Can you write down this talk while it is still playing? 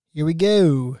Here we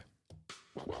go.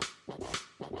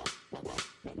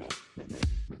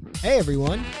 Hey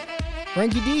everyone,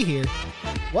 Frankie D here.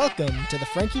 Welcome to the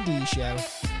Frankie D Show.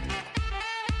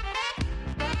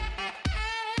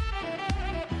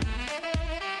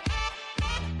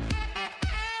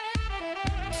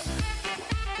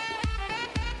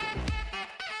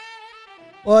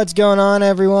 What's going on,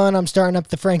 everyone? I'm starting up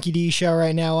the Frankie D Show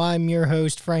right now. I'm your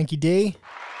host, Frankie D.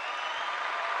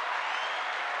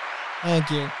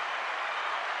 Thank you.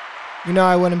 You know,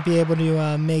 I wouldn't be able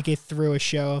to make it through a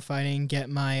show if I didn't get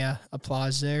my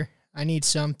applause there. I need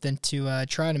something to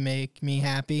try to make me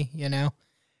happy, you know?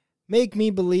 Make me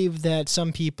believe that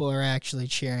some people are actually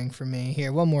cheering for me.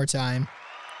 Here, one more time.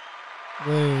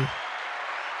 Woo.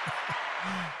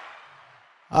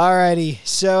 Alrighty,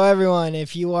 so everyone,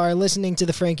 if you are listening to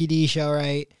the Frankie D Show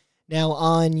right now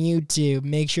on YouTube,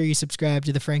 make sure you subscribe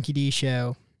to the Frankie D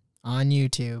Show on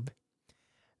YouTube.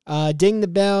 Ding the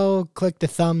bell, click the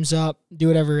thumbs up, do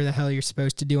whatever the hell you're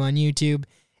supposed to do on YouTube.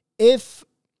 If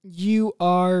you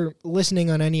are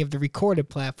listening on any of the recorded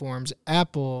platforms,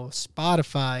 Apple,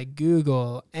 Spotify,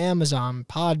 Google, Amazon,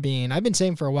 Podbean, I've been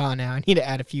saying for a while now, I need to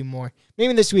add a few more.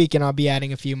 Maybe this weekend I'll be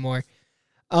adding a few more.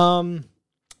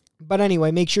 But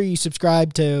anyway, make sure you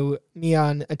subscribe to me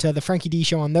to the Frankie D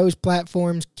Show on those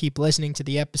platforms. Keep listening to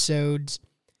the episodes.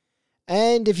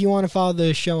 And if you want to follow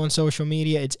the show on social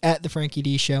media, it's at the Frankie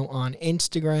D Show on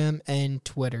Instagram and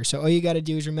Twitter. So all you got to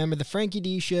do is remember the Frankie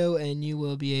D Show, and you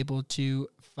will be able to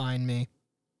find me.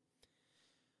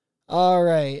 All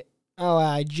right. Oh,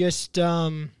 I just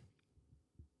I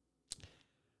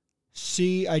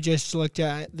just looked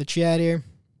at the chat here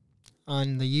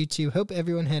on the YouTube. Hope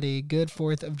everyone had a good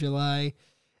 4th of July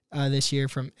this year,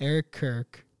 from Eric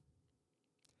Kirk.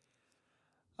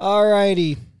 All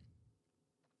righty.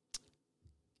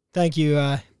 Thank you,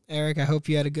 Eric. I hope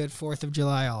you had a good 4th of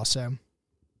July also.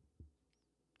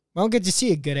 I don't get to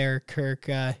see a good Eric Kirk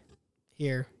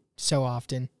here so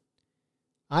often.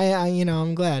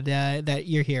 I'm glad that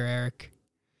you're here, Eric.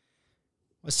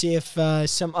 We'll see if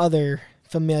some other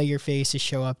familiar faces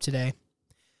show up today.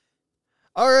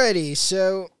 Alrighty,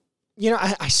 so,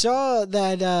 I saw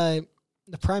that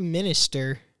the Prime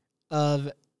Minister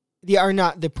of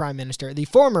the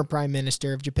former Prime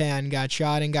Minister of Japan got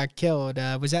shot and got killed.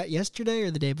 Was that yesterday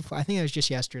or the day before? I think it was just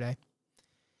yesterday.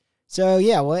 So,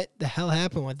 yeah, what the hell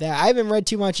happened with that? I haven't read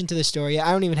too much into the story.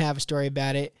 I don't even have a story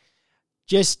about it.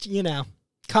 Just,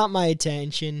 caught my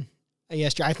attention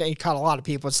yesterday. I think it caught a lot of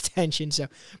people's attention, so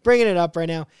bringing it up right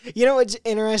now. You know what's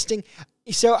interesting?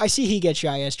 So, I see he got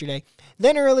shot yesterday.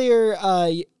 Then earlier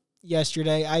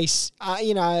yesterday,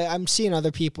 I'm seeing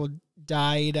other people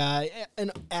died.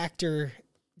 An actor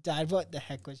died. What the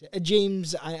heck was it?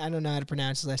 James, I don't know how to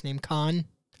pronounce his last name. Caan,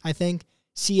 I think.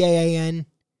 Caan.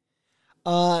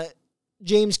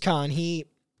 James Caan, he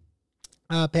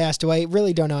passed away.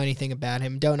 Really don't know anything about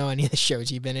him. Don't know any of the shows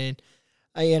he's been in.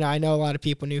 I know a lot of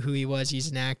people knew who he was. He's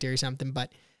an actor or something,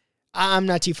 but I'm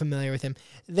not too familiar with him.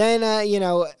 Then,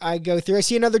 I go through. I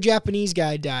see another Japanese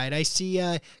guy died. I see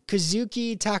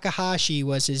Kazuki Takahashi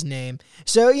was his name.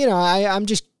 So, I'm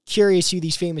just curious who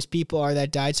these famous people are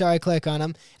that died. So I click on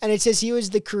him, and it says he was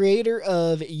the creator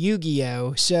of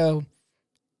Yu-Gi-Oh! So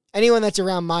anyone that's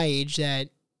around my age that,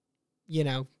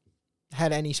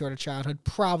 had any sort of childhood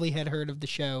probably had heard of the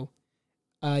show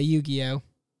Yu-Gi-Oh!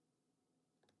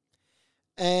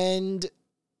 And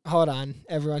hold on,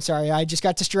 everyone. Sorry, I just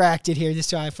got distracted here.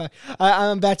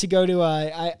 I'm about to go to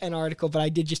an article, but I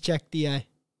did just check the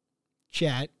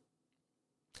chat.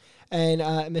 And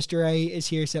Mr. A is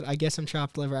here, said, I guess I'm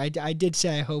chopped liver. I did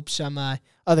say I hope some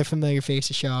other familiar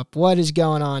faces show up. What is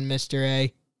going on, Mr.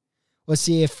 A? Let's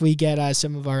see if we get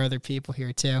some of our other people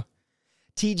here, too.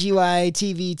 TGY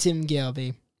TV Tim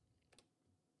Gilby.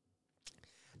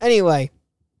 Anyway.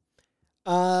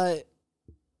 So,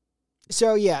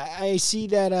 yeah, I see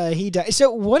that he died.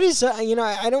 So, what is,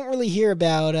 I don't really hear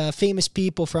about famous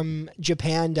people from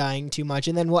Japan dying too much.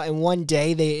 And then in one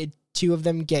day, two of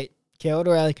them get killed?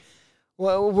 Or,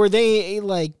 were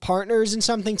they, partners in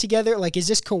something together? Is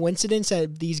this coincidence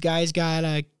that these guys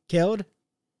got killed?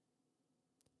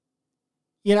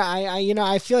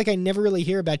 I feel like I never really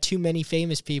hear about too many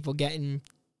famous people getting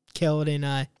killed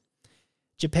in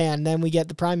Japan. Then we get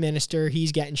the Prime Minister.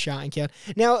 He's getting shot and killed.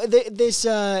 Now, this...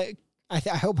 I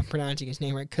hope I'm pronouncing his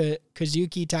name right.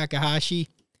 Kazuki Takahashi.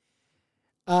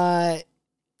 I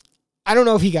don't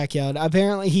know if he got killed.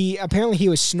 Apparently he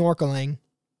was snorkeling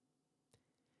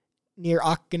near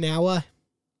Okinawa.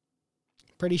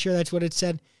 Pretty sure that's what it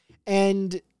said.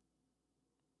 And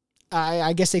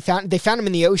I guess they found him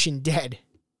in the ocean dead.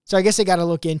 So I guess they got to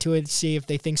look into it to see if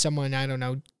they think someone, I don't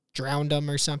know, drowned him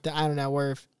or something. I don't know,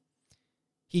 or if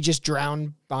he just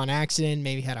drowned on accident,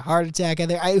 maybe had a heart attack.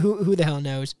 Who the hell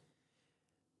knows?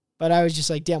 But I was just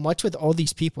like, damn, what's with all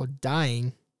these people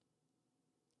dying?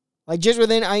 Like, just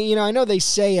within, I know they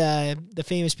say the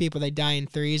famous people, they die in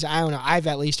threes. I don't know. I've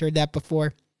at least heard that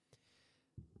before.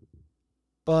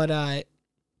 But I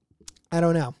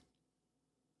don't know.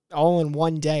 All in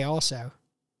one day also.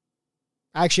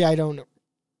 Actually, I don't know.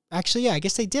 Actually, yeah, I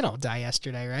guess they did all die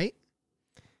yesterday, right?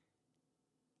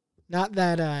 Not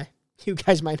that you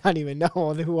guys might not even know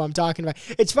who I'm talking about.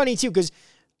 It's funny, too, because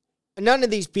none of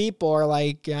these people are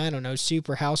like, I don't know,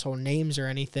 super household names or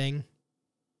anything.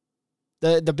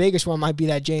 The biggest one might be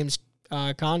that James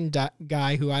Conn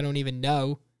guy who I don't even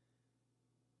know.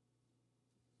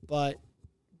 But,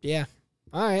 yeah.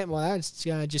 All right, well, that's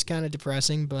just kind of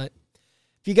depressing. But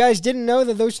if you guys didn't know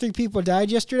that those 3 people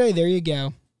died yesterday, there you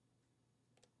go.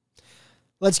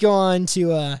 Let's go on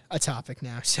to a topic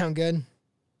now. Sound good?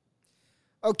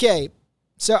 Okay,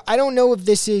 so I don't know if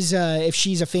this is if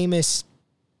she's a famous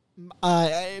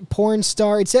porn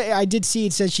star. I did see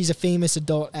it says she's a famous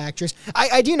adult actress.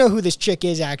 I do know who this chick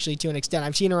is, actually, to an extent.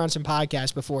 I've seen her on some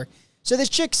podcasts before. So this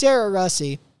chick, Sarah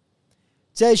Russi,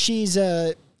 says she's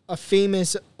a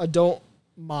famous adult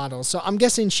model. So I'm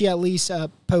guessing she at least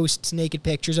posts naked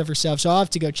pictures of herself. So I'll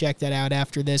have to go check that out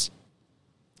after this.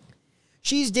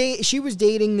 She was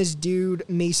dating this dude,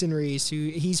 Mason Reese, who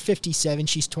he's 57,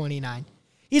 she's 29.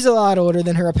 He's a lot older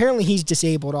than her. Apparently he's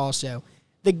disabled also.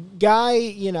 The guy,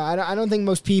 I don't think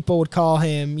most people would call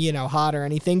him, hot or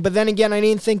anything. But then again, I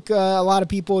didn't think a lot of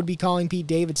people would be calling Pete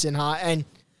Davidson hot. And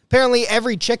apparently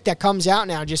every chick that comes out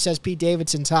now just says Pete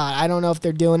Davidson's hot. I don't know if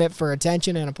they're doing it for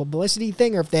attention and a publicity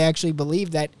thing or if they actually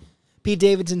believe that Pete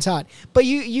Davidson's hot. But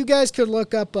you guys could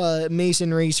look up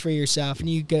Mason Reese for yourself, and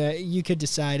you could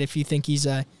decide if you think he's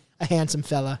a handsome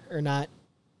fella or not.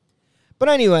 But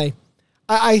anyway,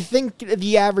 I think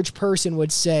the average person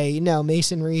would say, no,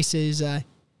 Mason Reese is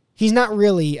he's not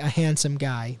really a handsome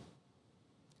guy.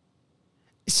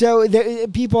 So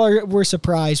people were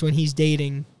surprised when he's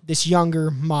dating this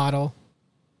younger model.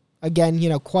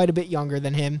 Again, quite a bit younger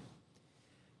than him.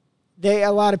 A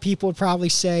lot of people would probably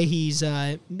say he's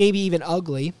maybe even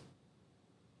ugly.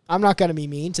 I'm not going to be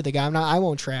mean to the guy. I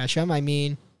won't trash him. I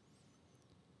mean,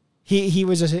 he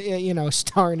was a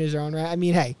star in his own right. I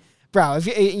mean, hey, bro,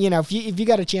 if you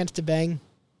got a chance to bang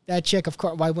that chick, of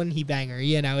course, why wouldn't he bang her?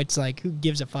 It's like, who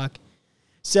gives a fuck?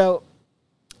 So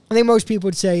I think most people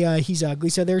would say he's ugly.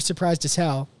 So they're surprised as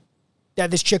hell that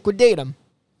this chick would date him.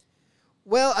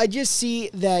 Well, I just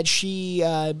see that she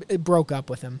broke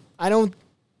up with him. I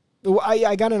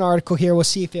got an article here. We'll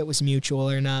see if it was mutual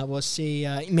or not. We'll see.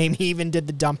 Maybe he even did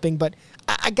the dumping, but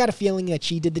I got a feeling that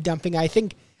she did the dumping. I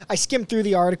think I skimmed through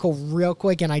the article real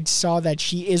quick, and I saw that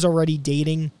she is already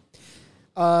dating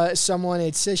someone.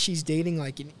 It says she's dating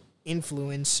like an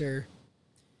influencer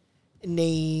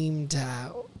named,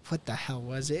 what the hell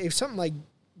was it? It was something like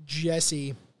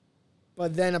Jesse,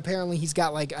 but then apparently he's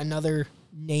got like another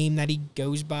name that he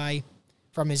goes by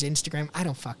from his Instagram. I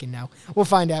don't fucking know. We'll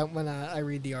find out when I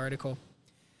read the article.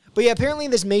 But yeah, apparently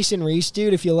this Mason Reese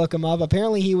dude, if you look him up,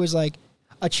 apparently he was like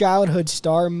a childhood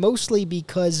star, mostly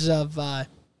because of,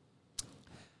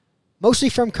 mostly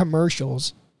from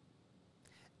commercials.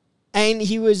 And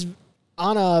he was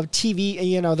on a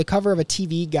TV, the cover of a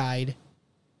TV guide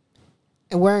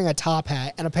and wearing a top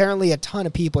hat. And apparently a ton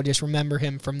of people just remember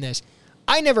him from this.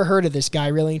 I never heard of this guy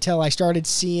really until I started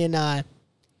seeing,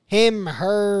 him,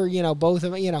 her, both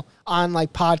of them, on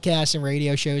like podcasts and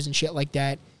radio shows and shit like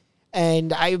that.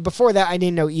 And before that, I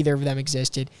didn't know either of them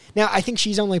existed. Now, I think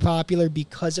she's only popular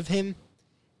because of him.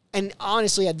 And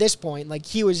honestly, at this point, like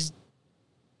he was,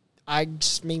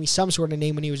 maybe some sort of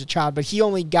name when he was a child, but he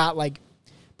only got like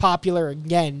popular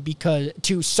again because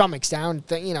to some extent,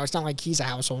 it's not like he's a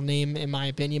household name in my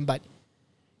opinion, but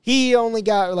he only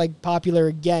got like popular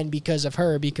again because of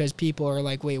her, because people are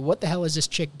like, wait, what the hell is this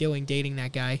chick doing dating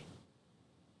that guy?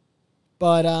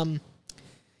 But,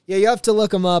 yeah, you have to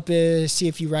look him up, see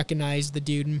if you recognize the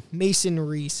dude. Mason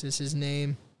Reese is his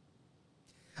name.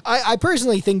 I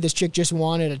personally think this chick just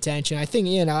wanted attention. I think,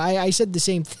 I said the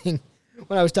same thing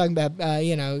when I was talking about,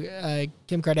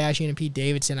 Kim Kardashian and Pete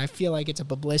Davidson. I feel like it's a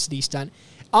publicity stunt.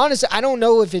 Honestly, I don't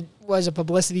know if it was a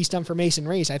publicity stunt for Mason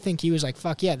Reese. I think he was like,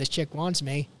 fuck yeah, this chick wants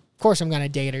me. Of course I'm going to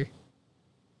date her.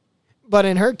 But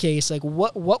in her case, like,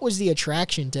 what was the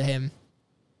attraction to him?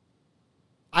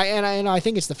 I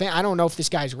think it's the fan. I don't know if this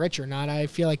guy's rich or not. I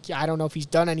feel like, I don't know if he's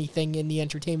done anything in the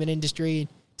entertainment industry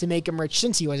to make him rich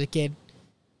since he was a kid.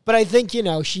 But I think,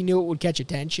 she knew it would catch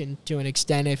attention to an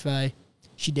extent if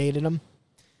she dated him.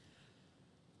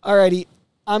 Alrighty,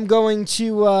 I'm going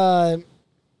to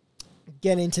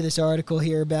get into this article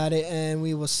here about it, and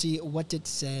we will see what it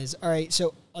says. All right,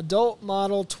 so adult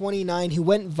model 29 who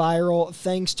went viral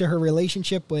thanks to her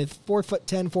relationship with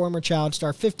 4'10" former child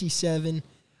star 57,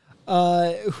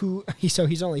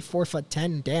 he's only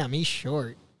 4'10". Damn, he's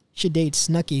short. Should date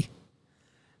Snooki.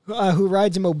 Who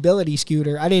rides a mobility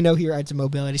scooter. I didn't know he rides a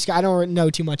mobility scooter. I don't know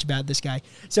too much about this guy.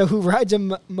 So who rides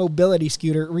a mobility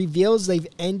scooter reveals they've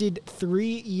ended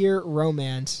 3-year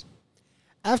romance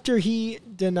after he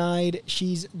denied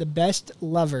she's the best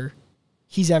lover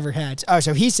he's ever had. Oh,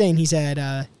 so he's saying he's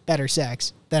had better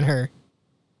sex than her.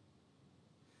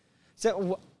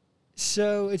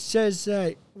 So it says,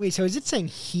 wait, so is it saying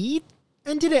he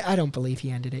ended it? I don't believe he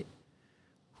ended it.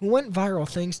 Who went viral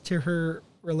thanks to her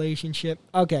relationship.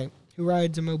 Okay. Who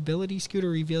rides a mobility scooter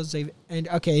reveals they've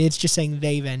ended. Okay, it's just saying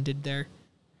they've ended their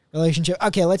relationship.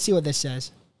 Okay, let's see what this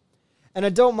says. An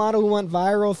adult model who went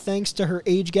viral thanks to her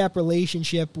age gap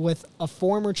relationship with a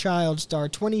former child star,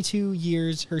 22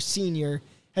 years her senior,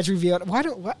 has revealed. Why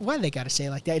do they gotta say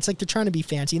it like that? It's like they're trying to be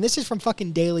fancy. And this is from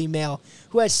fucking Daily Mail,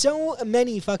 who has so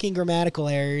many fucking grammatical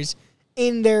errors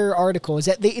in their articles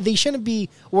that they shouldn't be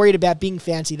worried about being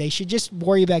fancy. They should just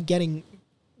worry about getting,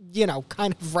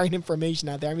 kind of right information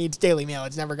out there. I mean, it's Daily Mail.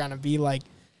 It's never gonna be like,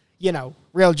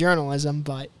 real journalism,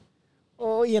 but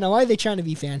why are they trying to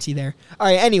be fancy there? All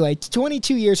right, anyway,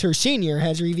 22 years her senior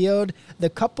has revealed the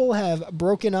couple have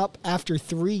broken up after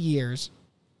 3 years.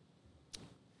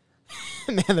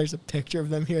 Man, there's a picture of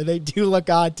them here. They do look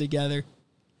odd together.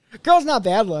 Girl's not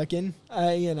bad looking,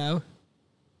 I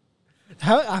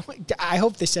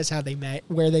hope this says how they met,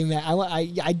 where they met.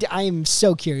 I am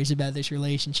so curious about this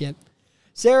relationship.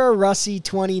 Sarah Russi,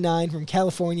 29, from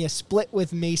California, split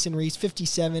with Mason Reese,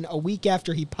 57, a week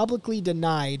after he publicly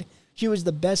denied she was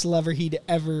the best lover he'd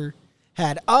ever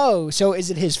had. Oh, so is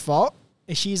it his fault?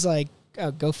 She's like,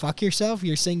 oh, go fuck yourself?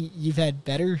 You're saying you've had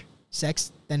better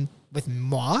sex than with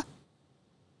moi?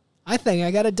 I think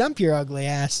I gotta dump your ugly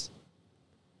ass.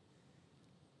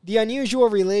 The unusual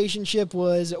relationship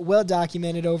was well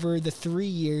documented over the 3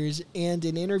 years, and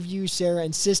in interviews, Sarah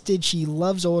insisted she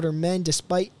loves older men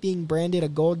despite being branded a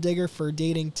gold digger for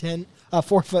dating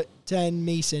 4'10"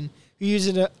 Mason, who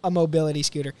uses a mobility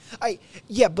scooter. But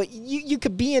you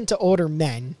could be into older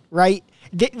men, right?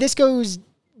 This goes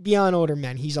beyond older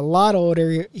men. He's a lot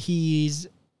older.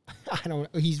 I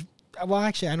don't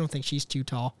think she's too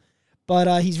tall,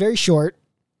 but he's very short.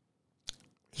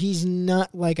 He's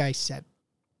not, like I said.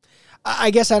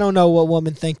 I guess I don't know what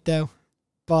women think though,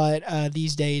 but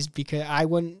these days, because I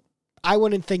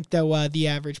wouldn't think though the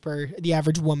average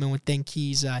woman would think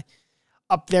he's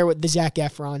up there with the Zac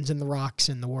Efrons and the Rocks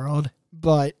in the world.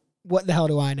 But what the hell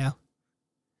do I know?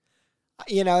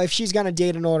 If she's gonna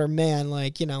date an older man,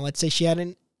 like let's say she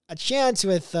had a chance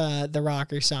with the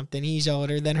Rock or something, he's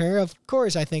older than her. Of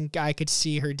course, I think I could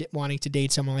see her wanting to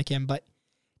date someone like him. But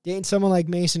dating someone like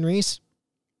Mason Reese,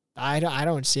 I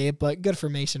don't see it, but good for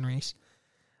Mason Reese.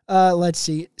 Let's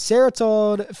see. Sarah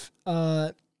told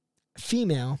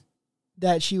female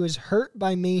that she was hurt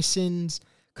by Mason's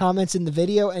comments in the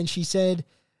video, and she said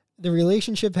the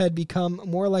relationship had become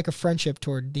more like a friendship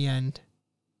toward the end.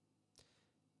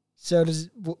 So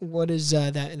what is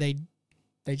that?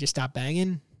 They just stopped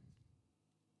banging?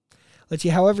 Let's see.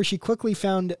 However, she quickly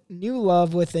found new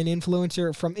love with an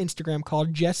influencer from Instagram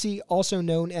called Jessie, also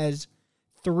known as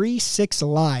 36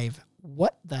 Live.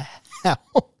 What the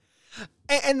hell?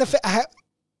 And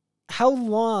how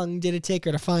long did it take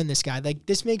her to find this guy? Like,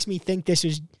 this makes me think this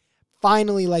was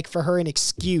finally, like, for her an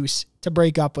excuse to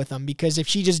break up with him, because if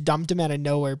she just dumped him out of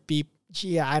nowhere,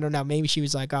 I don't know, maybe she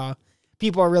was like, oh,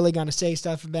 people are really going to say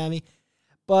stuff about me.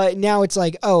 But now it's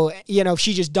like, oh, if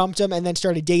she just dumped him and then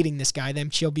started dating this guy, then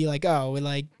she'll be like, oh,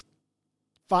 like,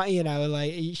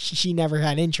 she never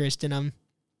had interest in him.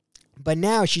 But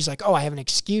now she's like, oh, I have an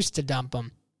excuse to dump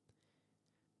him.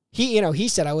 He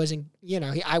said I wasn't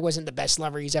the best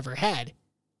lover he's ever had.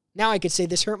 Now I could say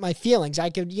this hurt my feelings. I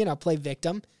could, play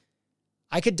victim.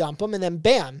 I could dump him, and then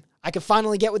bam, I could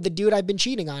finally get with the dude I've been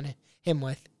cheating on him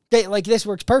with. This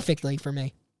works perfectly for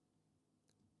me.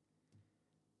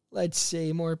 Let's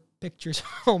see, more pictures.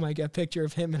 Oh my God, picture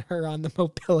of him and her on the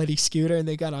mobility scooter, and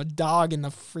they got a dog in the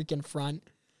freaking front.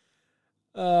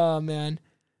 Oh, man.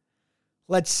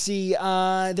 Let's see.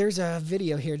 There's a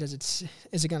video here. Is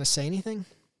it going to say anything?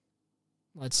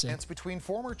 Let's see. Between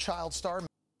former child star,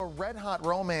 a red-hot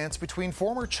romance between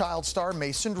former child star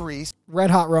Mason Reese.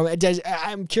 Red-hot romance.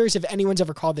 I'm curious if anyone's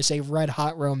ever called this a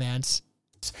red-hot romance.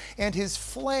 And his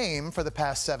flame for the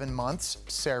past 7 months,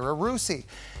 Sarah Russi.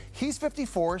 He's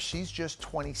 54. She's just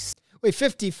 26. Wait,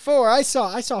 54? I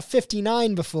saw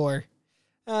 59 before.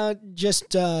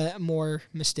 Just more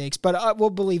mistakes. But we'll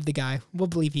believe the guy. We'll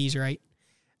believe he's right.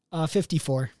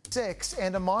 54. 6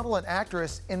 and a model and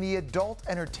actress in the adult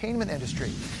entertainment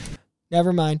industry.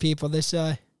 Never mind, people. This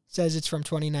says it's from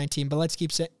 2019, but let's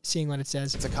keep seeing what it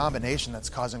says. It's a combination that's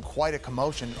causing quite a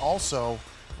commotion, also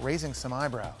raising some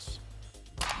eyebrows.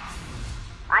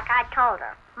 Like I told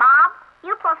her, Mom,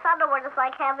 you plus underwear is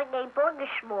like having a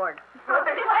smorgasbord.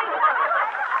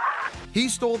 He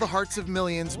stole the hearts of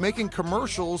millions, making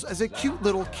commercials as a cute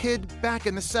little kid back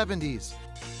in the 70s.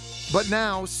 But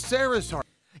now, Sarah's heart.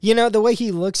 You know, the way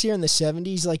he looks here in the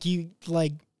 70s, like you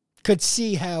could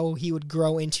see how he would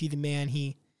grow into the man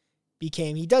he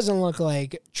became. He doesn't look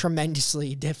like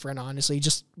tremendously different, honestly. He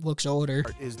just looks older.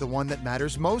 Is the one that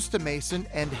matters most to Mason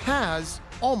and has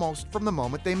almost from the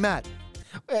moment they met.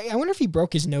 I wonder if he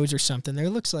broke his nose or something. There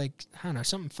looks like, I don't know,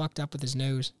 something fucked up with his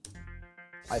nose.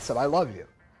 I said, I love you.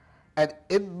 And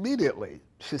immediately,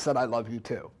 she said, I love you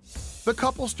too. The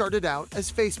couple started out as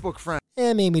Facebook friends.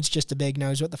 Maybe it's just a big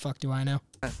nose. What the fuck do I know?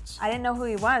 I didn't know who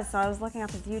he was, so I was looking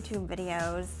up his YouTube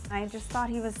videos. I just thought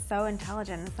he was so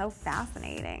intelligent and so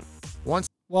fascinating.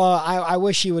 Well, I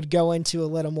wish he would go into a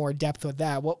little more depth with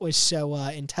that. What was so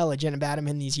intelligent about him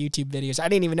in these YouTube videos? I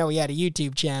didn't even know he had a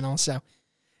YouTube channel, so...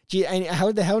 Gee,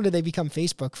 how the hell did they become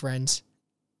Facebook friends?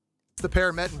 The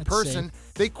pair met in person.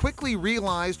 They quickly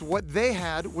realized what they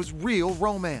had was real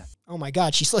romance. Oh my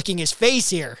God, she's licking his face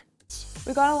here.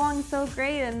 We got along so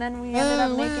great, and then we ended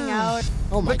up making out.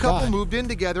 Oh my God. The couple moved in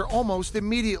together almost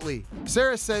immediately.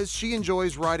 Sarah says she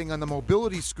enjoys riding on the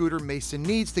mobility scooter Mason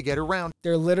needs to get around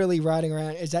They're literally riding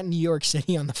around. Is that New York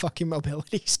City on the fucking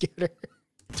mobility scooter?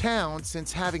 town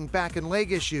since having back and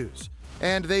leg issues.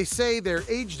 And they say their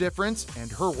age difference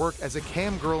and her work as a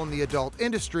cam girl in the adult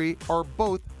industry are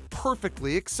both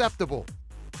perfectly acceptable.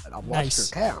 And I've watched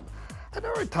her cam. And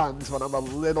there are times when I'm a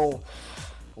little,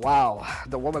 wow,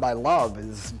 the woman I love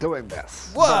is doing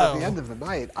this. Whoa. But at the end of the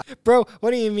night, Bro,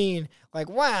 what do you mean? Like,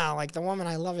 wow, like the woman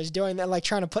I love is doing that, like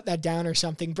trying to put that down or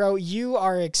something. Bro, you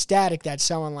are ecstatic that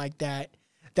someone like that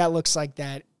looks like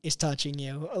that is touching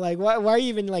you. Like, why are you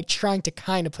even like trying to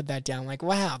kind of put that down? Like,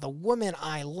 wow, the woman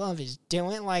I love is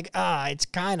doing, like, it's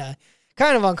kind of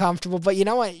uncomfortable, but you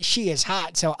know what? She is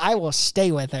hot, so I will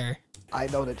stay with her. I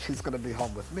know that she's going to be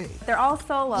home with me. They're all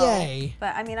solo. Yay.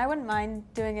 But I mean, I wouldn't mind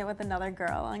doing it with another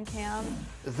girl on cam.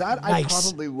 That Nice. I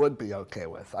probably would be okay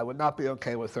with. I would not be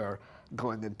okay with her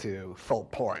going into full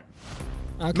porn.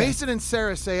 Okay. Mason and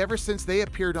Sarah say ever since they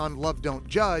appeared on Love Don't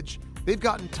Judge, they've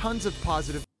gotten tons of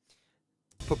positive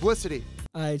publicity.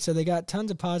 All right, so they got tons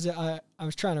of positive. I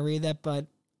was trying to read that, but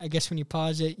I guess when you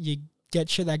pause it, you get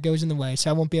shit that goes in the way. So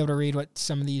I won't be able to read what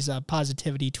some of these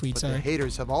positivity tweets But are. the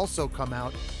haters have also come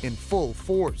out in full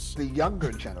force. The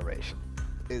younger generation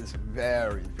is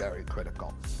very, very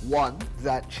critical. One,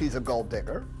 that she's a gold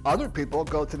digger. Other people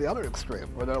go to the other extreme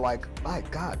where they're like, my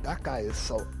God, that guy is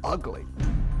so ugly.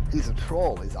 He's a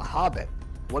troll. He's a hobbit.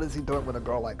 What is he doing with a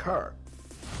girl like her?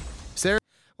 Sarah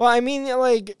Well, I mean,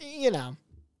 like, you know,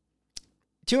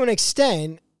 to an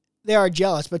extent, they are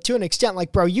jealous, but to an extent,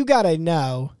 like, bro, you gotta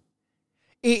know,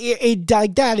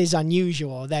 like, that is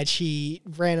unusual that she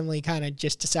randomly kind of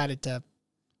just decided to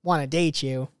want to date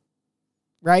you,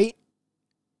 right?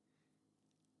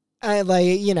 Like,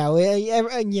 you know,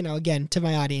 again, to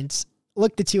my audience,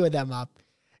 look the two of them up.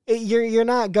 You're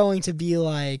not going to be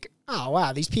like, oh,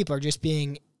 wow, these people are just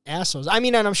being assholes. I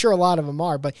mean, and I'm sure a lot of them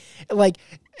are, but, like,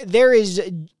 there is,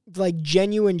 like,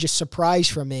 genuine just surprise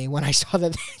from me when I saw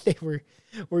that they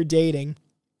were dating.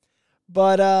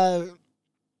 But,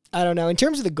 I don't know. In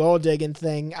terms of the gold digging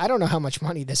thing, I don't know how much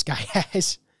money this guy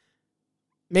has.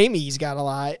 Maybe he's got a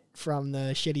lot from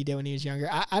the shit he did when he was younger.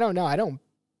 I don't know. I don't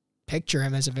picture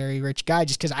him as a very rich guy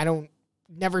just because I don't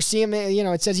never see him. You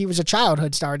know, it says he was a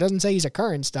childhood star. It doesn't say he's a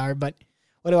current star, but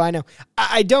what do I know?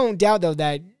 I don't doubt, though,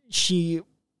 that she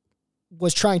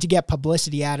was trying to get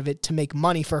publicity out of it to make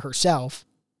money for herself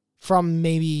from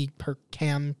maybe her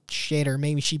cam shit, or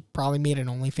maybe she probably made an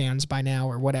OnlyFans by now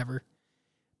or whatever.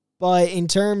 But in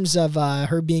terms of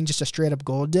her being just a straight up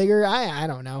gold digger, I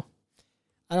don't know.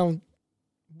 I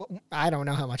don't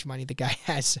know how much money the guy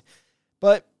has,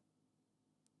 but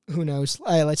who knows?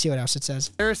 Let's see what else it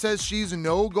says. Sarah says she's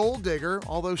no gold digger,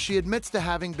 although she admits to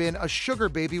having been a sugar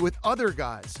baby with other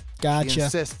guys. Gotcha. She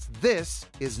insists this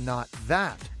is not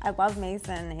that. I love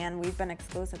Mason, and we've been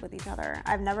exclusive with each other.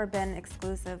 I've never been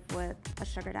exclusive with a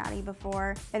sugar daddy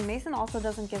before. And Mason also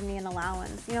doesn't give me an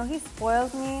allowance. You know, he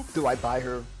spoils me. Do I buy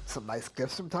her some nice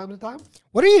gifts from time to time?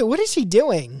 What is he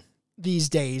doing these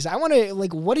days? I want to,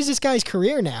 like, what is this guy's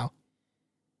career now?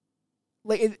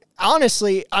 Like,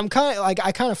 honestly, I'm kind of like,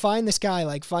 I kind of find this guy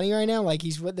like funny right now. Like,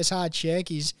 he's with this hot chick.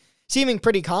 He's seeming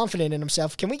pretty confident in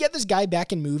himself. Can we get this guy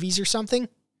back in movies or something?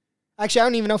 Actually, I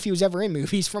don't even know if he was ever in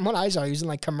movies. From what I saw, he was in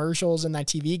like commercials and that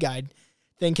TV Guide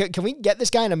thing. Can we get this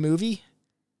guy in a movie?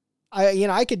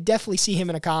 I could definitely see him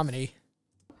in a comedy.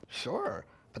 Sure,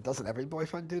 but doesn't every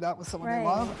boyfriend do that with someone Right. they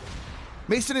love?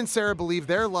 Mason and Sarah believe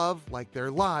their love, like their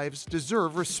lives,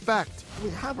 deserve respect. We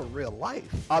have a real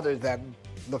life other than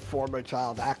the former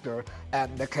child actor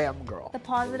and the cam girl. The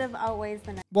positive outweighs the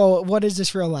negative. Well, what is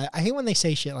this real life? I hate when they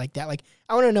say shit like that. Like,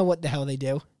 I want to know what the hell they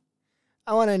do.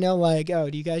 I want to know, like, oh,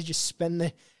 do you guys just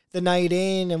spend the night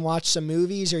in and watch some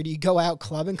movies, or do you go out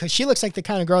clubbing? Because she looks like the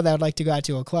kind of girl that would like to go out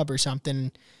to a club or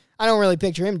something. I don't really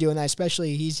picture him doing that,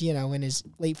 especially he's, in his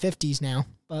late 50s now.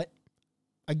 But,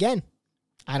 again,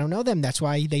 I don't know them. That's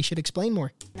why they should explain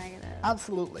more. Negative.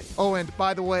 Absolutely. Oh, and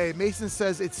by the way, Mason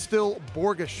says it's still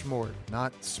Borgeshmord,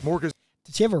 not Smorgasbord.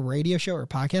 Does he have a radio show or a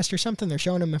podcast or something? They're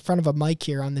showing him in front of a mic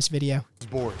here on this video.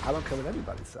 I don't care what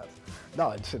anybody says.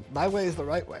 No, my way is the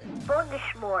right way.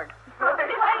 Borgeshmord.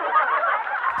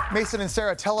 Mason and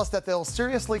Sarah tell us that they'll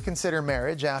seriously consider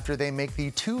marriage after they make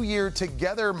the 2-year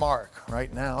together mark.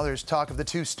 Right now, there's talk of the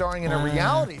two starring in a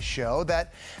reality show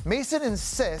that Mason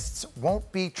insists won't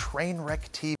be Trainwreck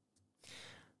TV.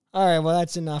 All right, well,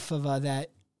 that's enough of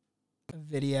that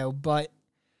video, but...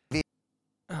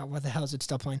 what the hell is it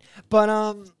still playing? But,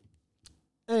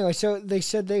 anyway, so they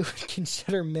said they would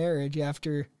consider marriage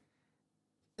after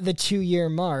the 2-year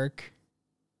mark,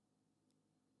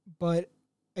 but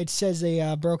it says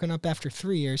they broken up after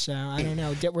 3 years, so I don't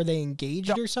know. Were they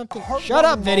engaged or something? Shut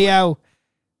up, video!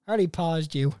 I already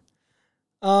paused you.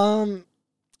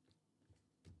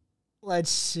 Let's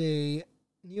see.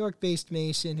 New York-based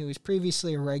Mason, who was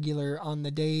previously a regular on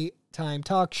the daytime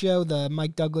talk show, The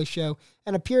Mike Douglas Show,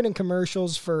 and appeared in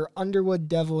commercials for Underwood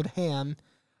Deviled Ham,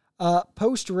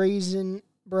 Post Raisin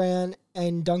Bran,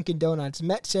 and Dunkin' Donuts,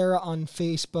 met Sarah on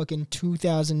Facebook in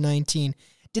 2019.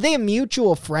 Did they have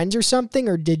mutual friends or something,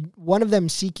 or did one of them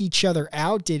seek each other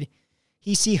out? Did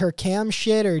he see her cam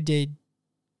shit, or did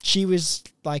she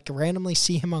randomly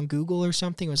see him on Google or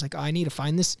something? It was like, oh, I need to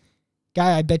find this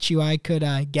guy. I bet you I could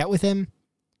get with him.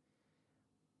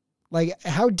 Like,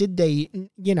 how did they,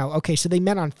 okay, so they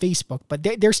met on Facebook, but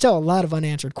there's still a lot of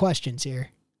unanswered questions here.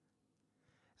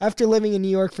 After living in New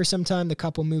York for some time, the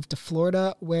couple moved to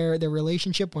Florida, where their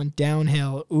relationship went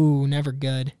downhill. Ooh, never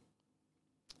good.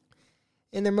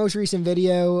 In their most recent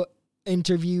video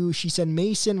interview, she said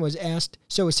Mason was asked,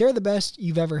 "So is Sarah the best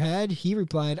you've ever had?" He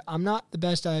replied, I'm not the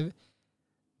best I've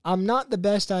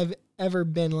ever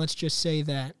been, let's just say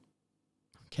that.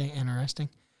 Okay, interesting.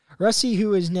 Russi,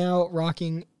 who is now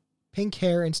rocking pink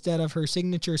hair instead of her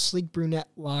signature sleek brunette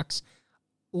locks,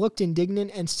 looked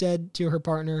indignant and said to her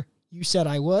partner, "You said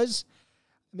I was?"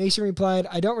 Mason replied,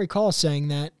 "I don't recall saying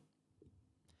that."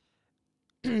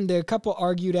 The couple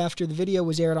argued after the video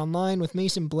was aired online, with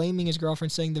Mason blaming his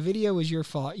girlfriend, saying, "The video was your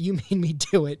fault. You made me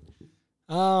do it."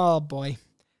 Oh, boy.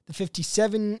 The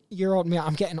 57-year-old, man,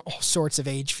 I'm getting all sorts of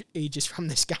ages from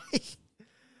this guy.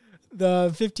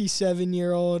 The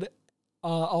 57-year-old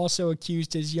also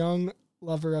accused his young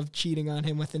lover of cheating on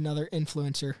him with another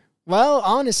influencer. Well,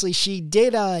 honestly, she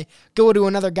did go to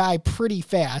another guy pretty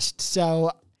fast,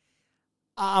 so,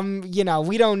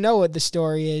 we don't know what the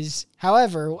story is.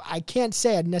 However, I can't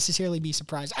say I'd necessarily be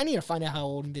surprised. I need to find out how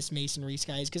old this Mason Reese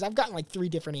guy is, because I've gotten 3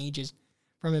 different ages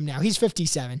from him now. He's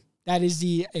 57. That is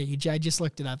the age. I just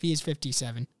looked it up. He is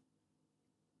 57.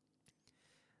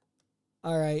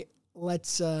 All right,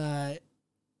 let's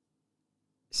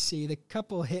see. The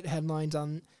couple hit headlines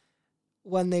on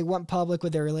when they went public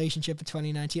with their relationship in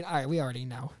 2019. All right, we already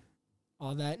know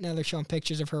all that. Now they're showing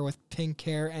pictures of her with pink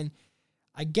hair, and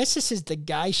I guess this is the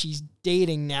guy she's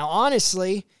dating now.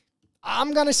 Honestly,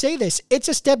 I'm going to say this. It's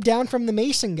a step down from the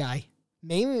Mason guy.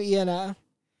 Maybe,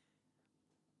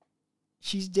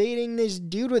 she's dating this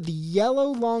dude with yellow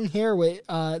long hair with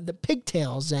the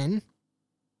pigtails in.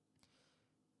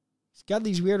 He's got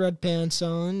these weird red pants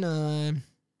on,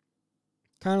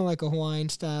 kind of like a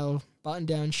Hawaiian-style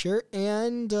button-down shirt,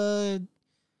 and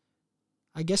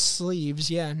I guess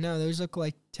sleeves. Yeah, no, those look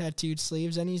like tattooed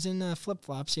sleeves, and he's in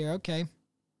flip-flops here. Okay.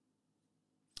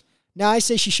 Now I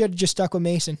say she should have just stuck with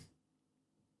Mason.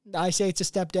 I say it's a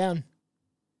step down.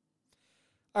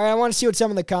 All right, I want to see what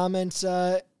some of the comments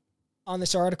on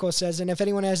this article says, and if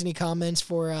anyone has any comments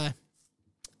for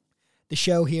the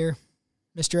show here,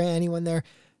 Mr. A, anyone there,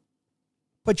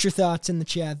 put your thoughts in the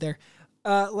chat there.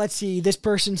 Let's see. This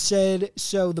person said,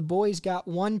 so the boy's got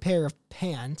one pair of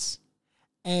pants,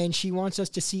 and she wants us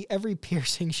to see every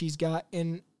piercing she's got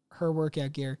in her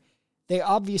workout gear. They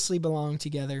obviously belong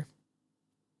together.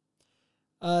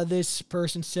 This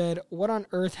person said, what on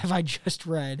earth have I just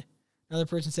read? Another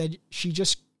person said, she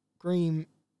just screams,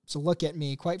 so look at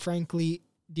me. Quite frankly,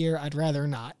 dear, I'd rather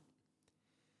not.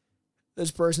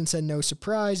 This person said, no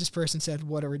surprise. This person said,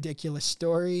 what a ridiculous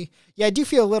story. Yeah, I do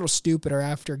feel a little stupider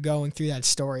after going through that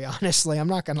story, honestly. I'm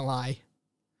not going to lie.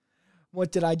 Why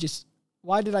did I just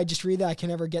read that? I can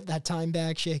never get that time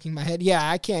back, shaking my head. Yeah,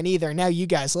 I can't either. Now you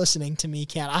guys listening to me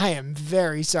can't. I am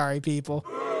very sorry, people.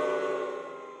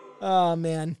 Oh,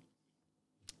 man.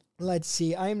 Let's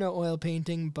see. I am no oil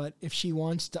painting, but if she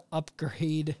wants to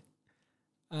upgrade,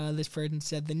 this person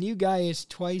said, the new guy is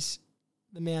twice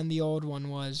the man the old one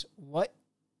was. What?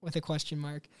 With a question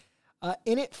mark.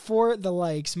 In it for the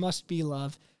likes. Must be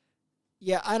love.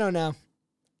 Yeah, I don't know.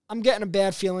 I'm getting a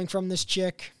bad feeling from this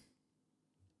chick.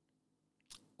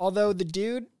 Although the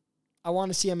dude, I want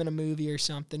to see him in a movie or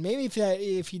something. Maybe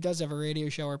if he does have a radio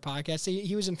show or podcast.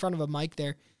 He was in front of a mic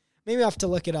there. Maybe I'll have to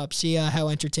look it up, see how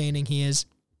entertaining he is.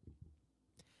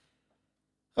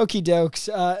 Okie dokes.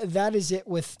 That is it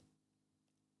with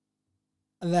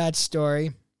that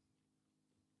story.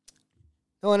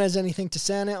 No one has anything to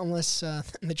say on it unless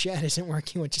the chat isn't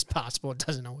working, which is possible. It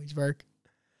doesn't always work.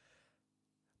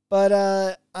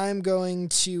 But I'm going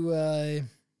to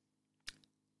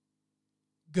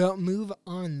move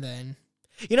on then.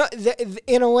 You know,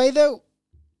 in a way, though,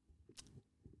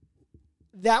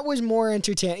 that was more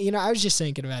entertaining. You know, I was just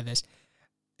thinking about this.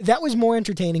 That was more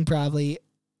entertaining probably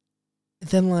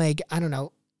than, like, I don't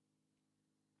know,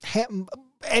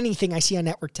 anything I see on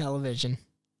network television.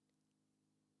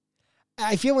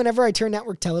 I feel whenever I turn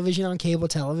network television on, cable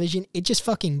television, it just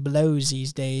fucking blows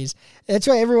these days. That's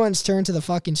why everyone's turned to the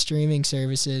fucking streaming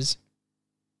services.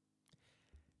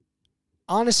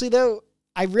 Honestly, though,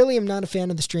 I really am not a fan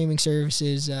of the streaming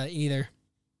services either.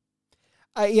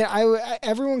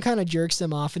 Everyone kind of jerks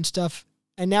them off and stuff,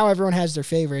 and now everyone has their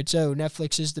favorites. Oh,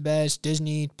 Netflix is the best,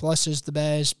 Disney Plus is the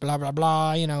best, blah, blah,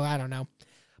 blah. You know, I don't know.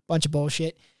 Bunch of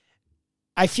bullshit.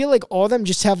 I feel like all of them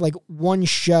just have, like, one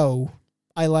show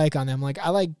I like on them. Like, I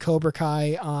like Cobra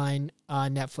Kai on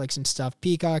Netflix and stuff.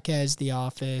 Peacock has The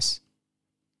Office.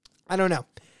 I don't know.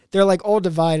 They're, like, all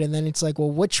divided, and then it's like,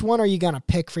 well, which one are you going to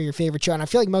pick for your favorite show? And I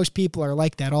feel like most people are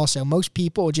like that also. Most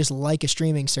people just like a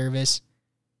streaming service.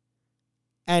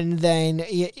 And then,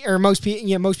 or most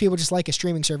people just like a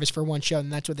streaming service for one show,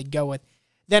 and that's what they go with.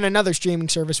 Then another streaming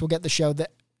service will get the show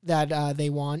that they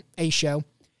want, a show.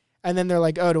 And then they're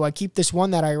like, oh, do I keep this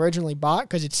one that I originally bought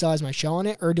because it still has my show on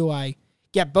it? Or do I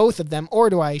get both of them? Or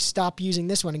do I stop using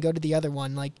this one and go to the other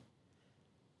one? Like,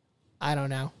 I don't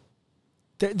know.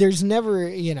 There's never,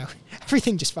 you know,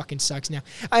 everything just fucking sucks now.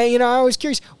 I was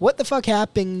curious, what the fuck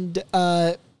happened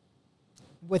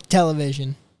with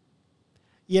television?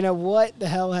 You know, what the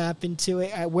hell happened to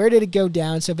it? Where did it go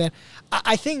down so bad?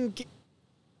 I think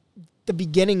the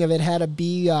beginning of it had to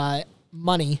be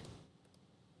money.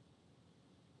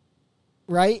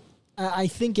 Right? I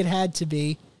think it had to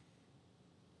be.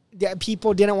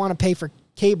 People didn't want to pay for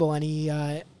cable any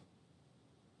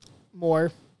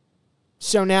more.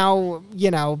 So now,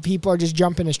 you know, people are just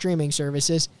jumping to streaming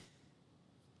services.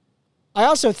 I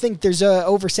also think there's a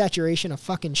oversaturation of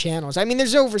fucking channels. I mean,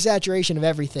 there's oversaturation of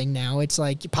everything now. It's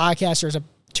like podcasts, there's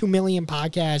 2 million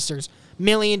podcasts, there's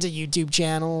millions of YouTube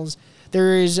channels.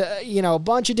 There's, a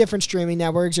bunch of different streaming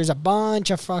networks. There's a bunch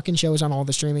of fucking shows on all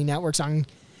the streaming networks. On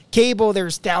cable,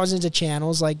 there's thousands of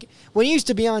channels. Like, when you used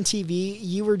to be on TV,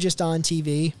 you were just on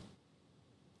TV.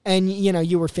 And,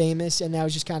 you were famous, and that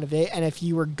was just kind of it. And if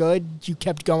you were good, you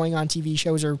kept going on TV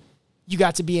shows, or you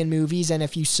got to be in movies. And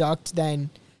if you sucked, then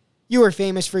you were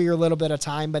famous for your little bit of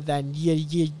time, but then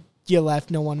you left.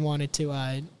 No one wanted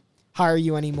to hire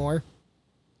you anymore.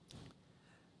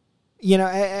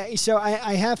 So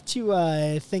I have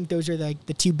to think those are like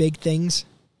the two big things.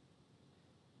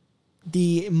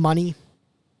 The money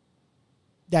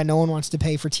that no one wants to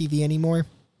pay for TV anymore,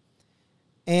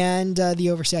 and the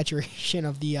oversaturation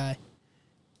of the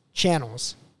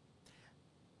channels.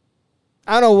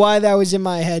 I don't know why that was in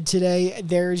my head today.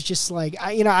 There's just like,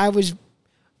 I was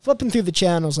flipping through the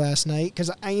channels last night because,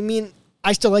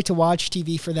 I still like to watch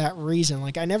TV for that reason.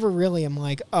 Like, I never really am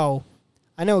like, oh,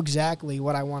 I know exactly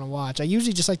what I want to watch. I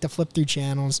usually just like to flip through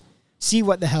channels, see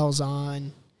what the hell's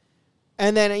on.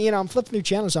 And then, I'm flipping through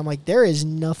channels. So I'm like, there is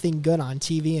nothing good on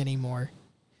TV anymore.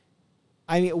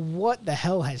 What the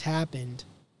hell has happened?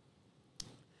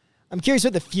 I'm curious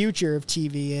what the future of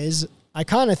TV is. I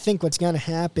kind of think what's going to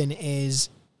happen is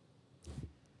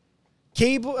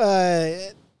cable,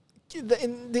 one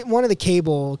of the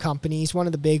cable companies, one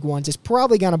of the big ones, is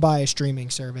probably going to buy a streaming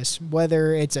service,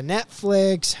 whether it's a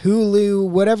Netflix, Hulu,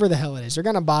 whatever the hell it is. They're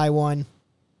going to buy one.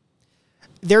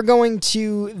 They're going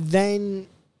to then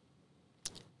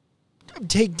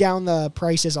take down the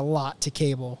prices a lot to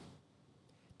cable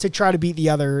to try to beat the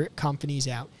other companies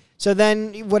out. So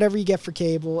then whatever you get for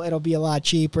cable, it'll be a lot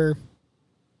cheaper.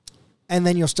 And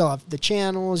then you'll still have the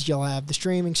channels, you'll have the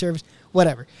streaming service,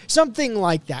 whatever. Something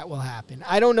like that will happen.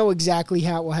 I don't know exactly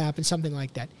how it will happen, something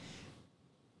like that.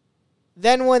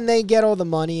 Then when they get all the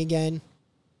money again,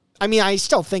 I mean, I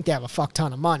still think they have a fuck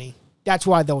ton of money. That's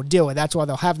why they'll do it. That's why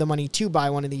they'll have the money to buy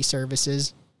one of these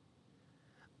services.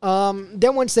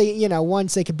 Then once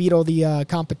they could beat all the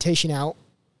competition out,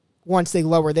 once they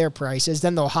lower their prices,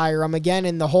 then they'll hire them again,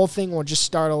 and the whole thing will just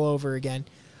start all over again.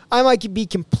 I might be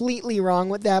completely wrong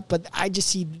with that, but I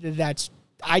just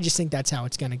think that's how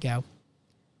it's going to go.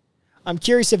 I'm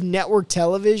curious if network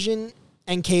television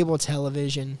and cable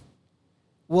television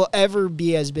will ever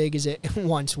be as big as it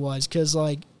once was, because,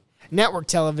 like, network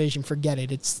television, forget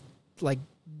it. It's, like,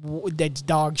 that's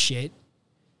dog shit.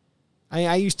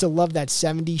 I used to love that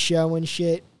 70s show and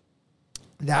shit.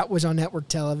 That was on network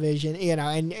television,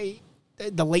 and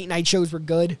the late night shows were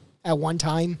good. At one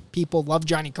time, people loved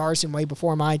Johnny Carson way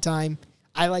before my time.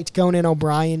 I liked Conan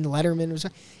O'Brien,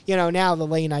 Letterman. Now the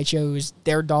late night shows,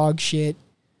 they're dog shit.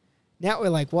 Now we're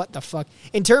like, what the fuck?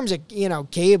 In terms of,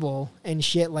 cable and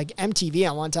shit, like MTV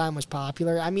at one time was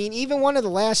popular. I mean, even one of the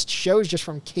last shows just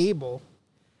from cable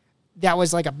that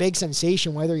was like a big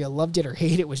sensation, whether you loved it or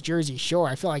hated it, was Jersey Shore.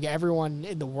 I feel like everyone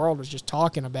in the world was just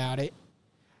talking about it.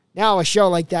 Now a show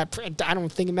like that, I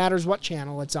don't think it matters what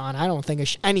channel it's on. I don't think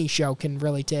any show can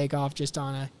really take off just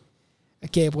on a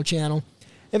cable channel.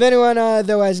 If anyone,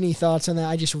 though, has any thoughts on that,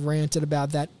 I just ranted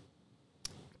about that.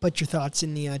 Put your thoughts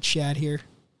in the chat here.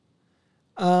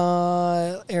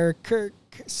 Eric Kirk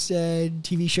said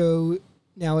TV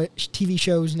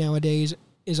shows nowadays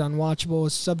is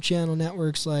unwatchable. Sub-channel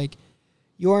networks like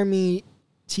Your Me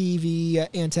TV,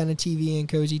 Antenna TV, and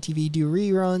Cozy TV do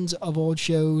reruns of old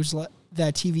shows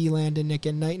that TV Land and Nick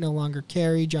at Night no longer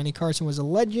carry. Johnny Carson was a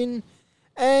legend,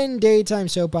 and daytime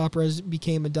soap operas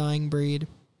became a dying breed.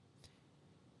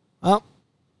 Well,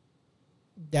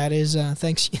 that is,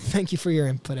 thank you for your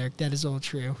input, Eric. That is all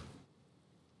true.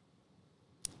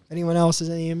 If anyone else has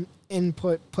any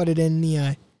input, put it in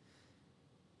the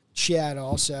chat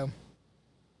also.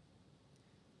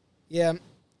 Yeah,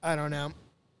 I don't know.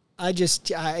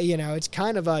 It's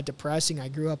kind of depressing. I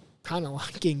grew up kind of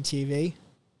liking TV.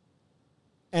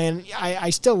 And I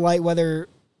still like, whether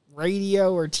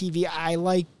radio or TV, I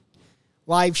like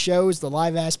live shows, the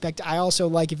live aspect. I also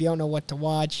like, if you don't know what to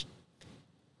watch,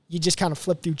 you just kind of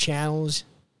flip through channels.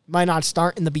 Might not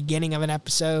start in the beginning of an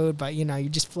episode, but, you're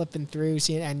just flipping through,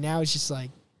 seeing, and now it's just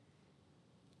like,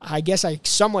 I guess I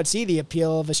somewhat see the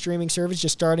appeal of a streaming service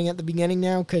just starting at the beginning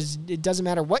now, because it doesn't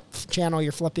matter what channel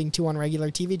you're flipping to on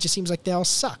regular TV. It just seems like they all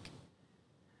suck.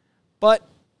 But,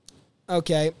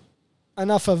 okay.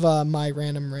 Enough of my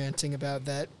random ranting about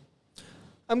that.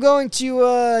 I'm going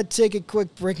to take a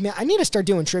quick break. Man, I need to start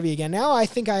doing trivia again. Now I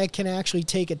think I can actually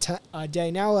take a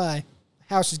day. Now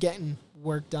house is getting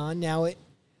work done. Now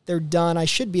they're done. I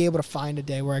should be able to find a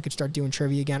day where I could start doing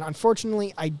trivia again.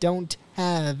 Unfortunately, I don't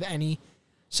have any.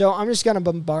 So I'm just going to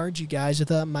bombard you guys with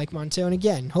Mike Montone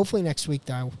again. Hopefully next week,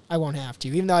 though, I won't have to.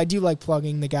 Even though I do like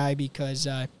plugging the guy because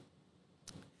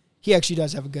he actually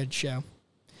does have a good show.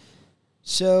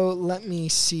 So let me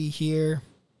see here.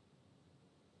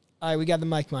 All right, we got the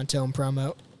Mike Montone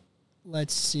promo.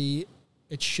 Let's see.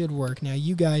 It should work. Now,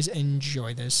 you guys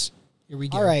enjoy this. Here we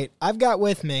go. All right, I've got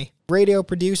with me radio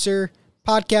producer,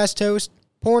 podcast host,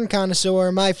 porn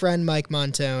connoisseur, my friend Mike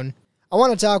Montone. I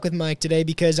want to talk with Mike today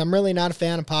because I'm really not a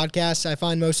fan of podcasts. I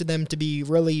find most of them to be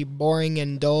really boring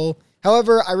and dull.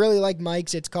 However, I really like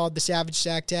Mike's. It's called The Savage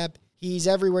Sack Tap. He's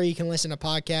everywhere you can listen to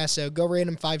podcasts, so go rate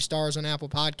him 5 stars on Apple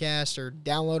Podcasts or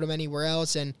download him anywhere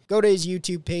else, and go to his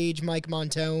YouTube page, Mike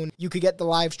Montone. You could get the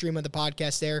live stream of the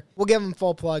podcast there. We'll give him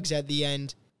full plugs at the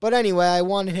end. But anyway, I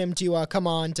wanted him to come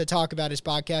on to talk about his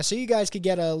podcast so you guys could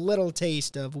get a little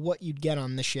taste of what you'd get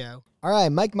on the show. All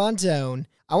right, Mike Montone.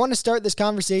 I want to start this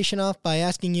conversation off by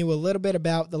asking you a little bit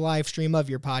about the live stream of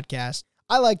your podcast.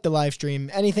 I like the live stream.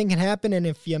 Anything can happen, and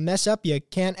if you mess up, you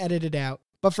can't edit it out.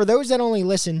 But for those that only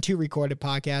listen to recorded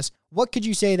podcasts, what could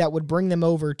you say that would bring them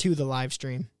over to the live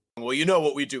stream? Well, you know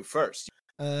what we do first.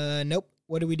 Nope.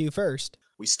 What do we do first?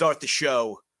 We start the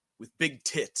show with big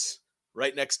tits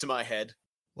right next to my head.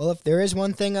 Well, if there is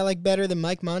one thing I like better than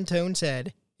Mike Montone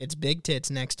said, it's big tits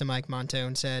next to Mike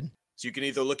Montone said. So you can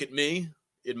either look at me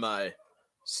in my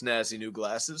snazzy new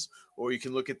glasses, or you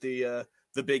can look at the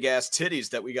big-ass titties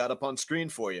that we got up on screen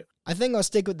for you. I think I'll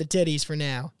stick with the titties for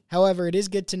now. However, it is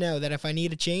good to know that if I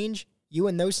need a change, you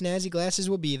and those snazzy glasses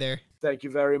will be there. Thank you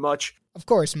very much. Of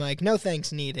course, Mike. No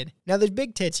thanks needed. Now, those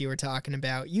big tits you were talking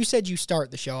about, you said you start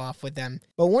the show off with them.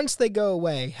 But once they go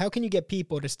away, how can you get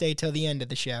people to stay till the end of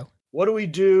the show? What do we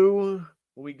do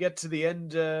when we get to the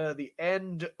end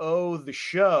of the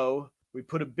show? We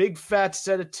put a big fat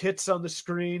set of tits on the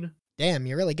screen. Damn,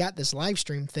 you really got this live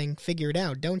stream thing figured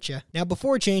out, don't you? Now,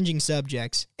 before changing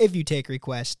subjects, if you take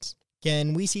requests,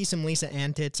 can we see some Lisa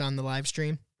Ann tits on the live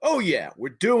stream? Oh yeah, we're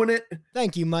doing it.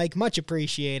 Thank you, Mike. Much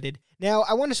appreciated. Now,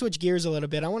 I want to switch gears a little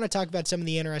bit. I want to talk about some of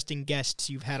the interesting guests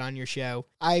you've had on your show.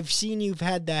 I've seen you've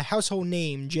had the household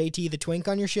name JT the Twink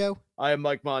on your show. I am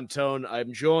Mike Montone.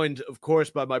 I'm joined, of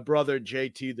course, by my brother,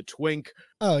 JT the Twink.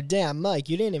 Oh, damn, Mike,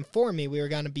 you didn't inform me we were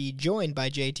going to be joined by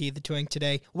JT the Twink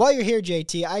today. While you're here,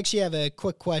 JT, I actually have a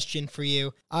quick question for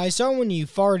you. I saw when you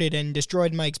farted and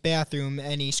destroyed Mike's bathroom,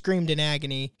 and he screamed in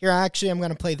agony. Here, actually, I'm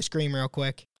going to play the scream real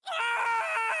quick.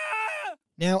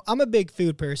 Now, I'm a big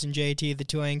food person, JT the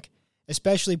Twink,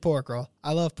 especially pork roll.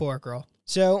 I love pork roll.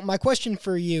 So my question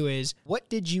for you is, what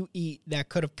did you eat that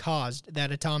could have caused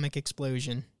that atomic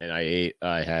explosion? And I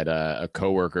had a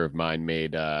coworker of mine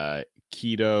made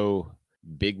keto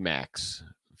Big Macs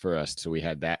for us. So we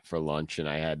had that for lunch, and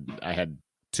I had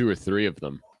 2 or 3 of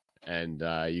them. And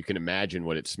you can imagine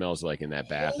what it smells like in that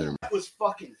bathroom. That was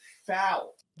fucking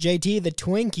foul. JT the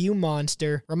Twink, you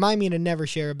monster. Remind me to never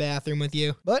share a bathroom with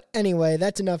you. But anyway,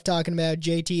 that's enough talking about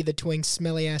JT the Twink's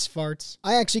smelly ass farts.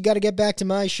 I actually got to get back to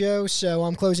my show, so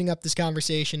I'm closing up this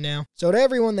conversation now. So to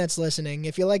everyone that's listening,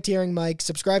 if you liked hearing Mike,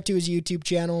 subscribe to his YouTube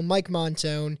channel, Mike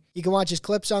Montone. You can watch his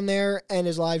clips on there and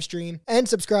his live stream. And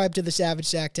subscribe to the Savage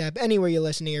Sack tab anywhere you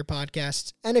listen to your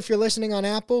podcasts. And if you're listening on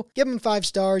Apple, give him 5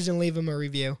 stars and leave him a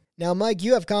review. Now, Mike,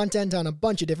 you have content on a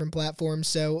bunch of different platforms,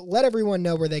 so let everyone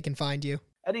know where they can find you.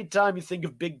 Anytime you think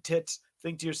of big tits,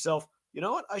 think to yourself, you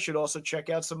know what? I should also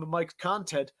check out some of Mike's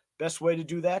content. Best way to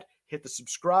do that, hit the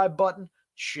subscribe button,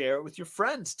 share it with your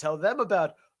friends. Tell them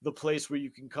about the place where you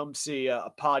can come see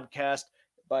a podcast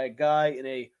by a guy in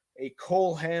a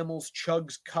Cole Hamels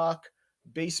Chugs Cock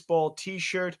baseball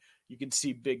t-shirt. You can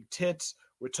see big tits.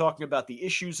 We're talking about the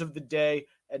issues of the day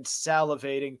and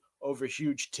salivating over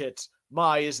huge tits.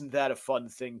 My, isn't that a fun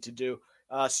thing to do?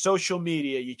 Social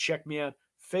media, you check me out.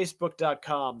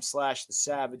 Facebook.com/The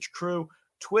Savage Crew,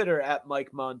 Twitter at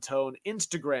Mike Montone,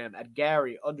 Instagram at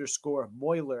Gary_Moyler,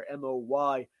 MOYLER.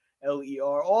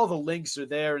 All the links are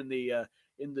there in the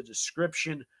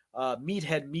description.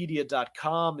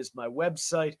 Meatheadmedia.com is my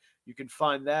website. You can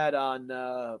find that on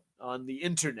the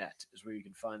internet is where you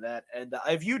can find that. And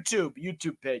I have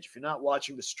YouTube page. If you're not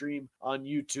watching the stream on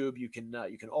YouTube, you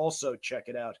can also check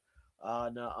it out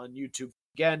on YouTube.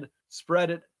 Again, spread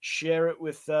it, share it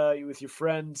with your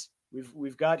friends.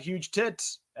 We've got huge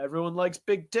tits. Everyone likes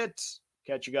big tits.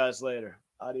 Catch you guys later.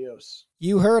 Adios.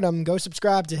 You heard him. Go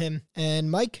subscribe to him. And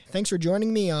Mike, thanks for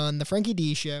joining me on the Frankie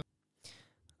D Show.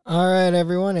 All right,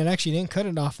 everyone. It actually didn't cut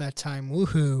it off that time.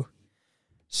 Woohoo.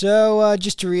 So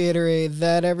just to reiterate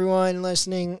that everyone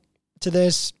listening to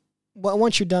this,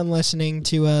 once you're done listening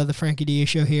to the Frankie D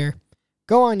Show here,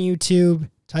 go on YouTube,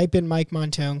 type in Mike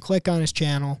Montone, click on his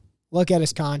channel. Look at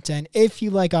his content. If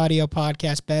you like audio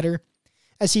podcasts better,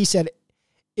 as he said,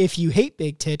 if you hate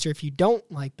big tits or if you don't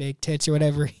like big tits or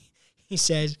whatever he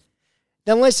says,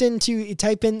 then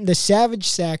type in the Savage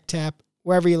Sack Tap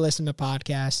wherever you listen to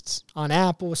podcasts, on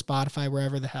Apple, Spotify,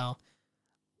 wherever the hell.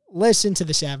 Listen to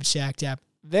the Savage Sack Tap.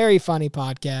 Very funny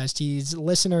podcast. His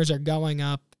listeners are going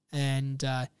up, and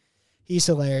he's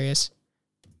hilarious.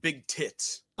 Big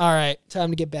tits. All right, time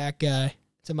to get back to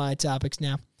my topics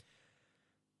now.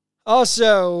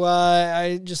 Also,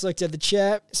 I just looked at the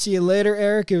chat. See you later,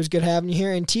 Eric. It was good having you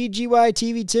here. And TGY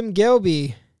TV Tim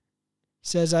Gilby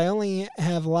says, I only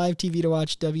have live TV to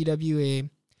watch WWE.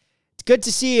 It's good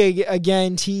to see you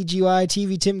again, TGY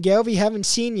TV Tim Gilby. Haven't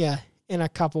seen you in a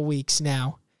couple weeks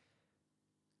now.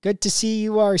 Good to see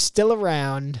you are still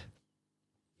around.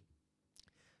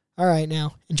 All right,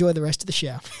 now, enjoy the rest of the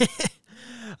show.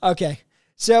 Okay,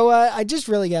 so I just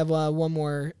really have one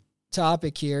more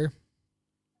topic here.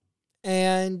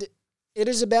 And it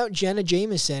is about Jenna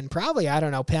Jameson, probably, I don't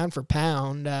know, pound for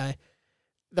pound,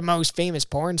 the most famous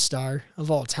porn star of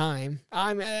all time.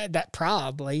 I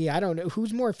don't know,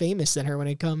 who's more famous than her when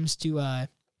it comes to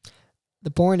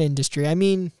the porn industry. I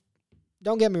mean,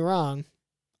 don't get me wrong,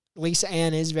 Lisa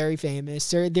Ann is very famous.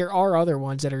 There are other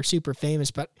ones that are super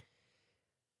famous, but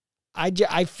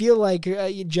I feel like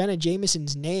Jenna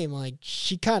Jameson's name, like,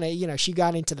 she kind of, she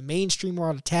got into the mainstream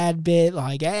world a tad bit.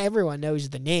 Like, everyone knows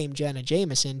the name Jenna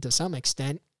Jameson to some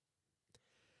extent.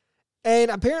 And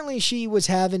apparently she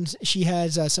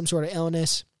has some sort of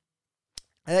illness.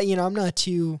 I'm not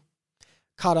too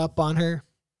caught up on her.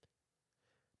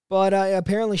 But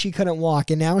apparently she couldn't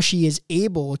walk, and now she is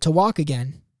able to walk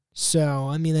again. So,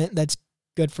 I mean, that's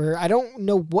good for her. I don't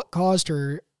know what caused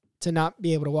her to not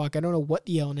be able to walk. I don't know what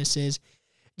the illness is.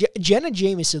 Jenna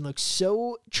Jameson looks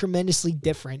so tremendously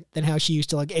different than how she used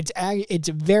to look. It's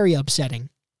very upsetting.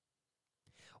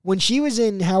 When she was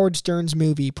in Howard Stern's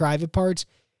movie, Private Parts,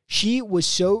 she was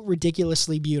so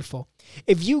ridiculously beautiful.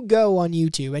 If you go on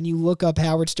YouTube and you look up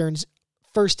Howard Stern's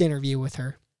first interview with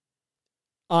her,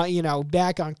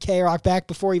 back on K-Rock, back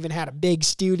before he even had a big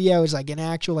studio, it was like an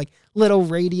actual like little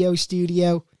radio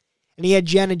studio, and he had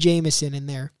Jenna Jameson in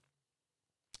there.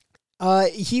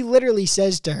 He literally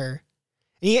says to her,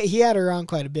 he had her on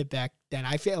quite a bit back then.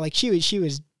 I feel like she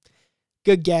was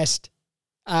good guest.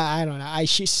 I don't know.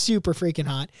 She's super freaking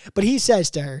hot. But he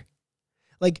says to her,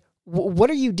 like, what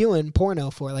are you doing porno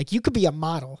for? Like, you could be a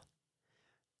model.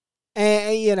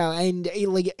 And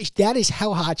like, that is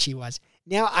how hot she was.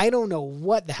 Now, I don't know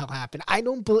what the hell happened. I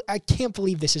can't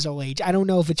believe this is old age. I don't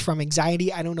know if it's from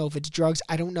anxiety. I don't know if it's drugs.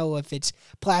 I don't know if it's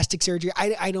plastic surgery.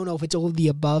 I don't know if it's all of the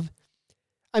above.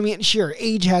 I mean, sure,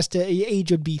 age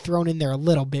would be thrown in there a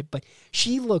little bit, but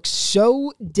she looks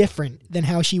so different than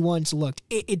how she once looked.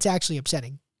 It's actually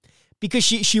upsetting because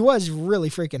she was really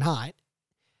freaking hot,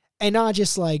 and not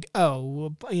just like,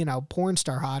 porn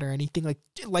star hot or anything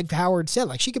like Howard said.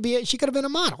 Like she could have been a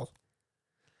model.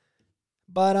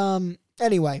 But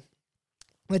anyway,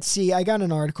 let's see. I got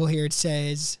an article here. It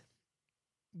says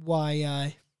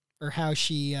why or how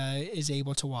she is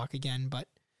able to walk again, but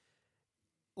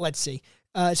let's see.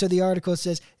 So the article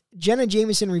says, Jenna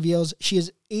Jameson reveals she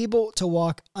is able to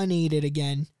walk unaided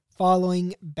again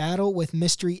following battle with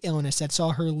mystery illness that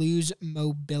saw her lose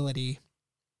mobility.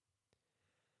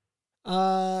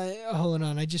 Hold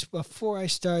on. Before I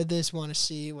start this, want to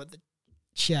see what the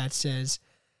chat says.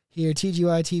 Here,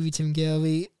 TGY TV Tim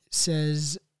Galvey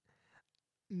says,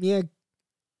 Mia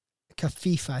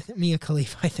Khalifa,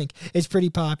 I think, is pretty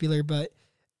popular, but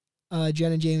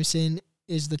Jenna Jameson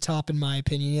is the top in my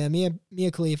opinion. Yeah,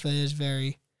 Mia Khalifa is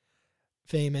very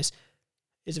famous.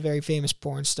 Is a very famous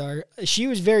porn star. She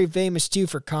was very famous too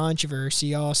for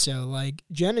controversy also. Like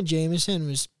Jenna Jameson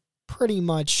was pretty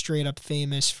much straight up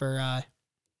famous for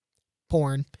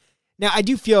porn. Now I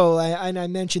do feel, and I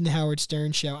mentioned the Howard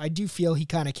Stern show, I do feel he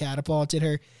kind of catapulted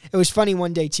her. It was funny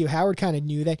one day too. Howard kind of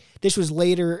knew that. This was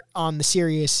later on the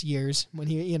Sirius years when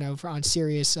he, on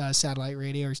Sirius satellite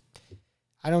radio.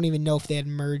 I don't even know if they had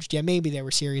merged yet. Maybe they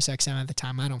were Sirius XM at the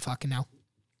time. I don't fucking know.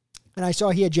 And I saw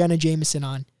he had Jenna Jameson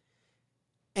on.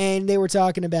 And they were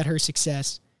talking about her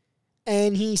success.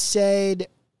 And he said,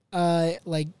 how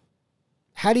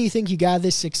do you think you got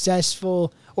this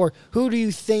successful? Or who do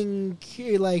you thank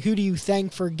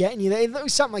for getting you?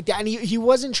 Something like that. And he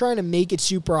wasn't trying to make it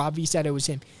super obvious that it was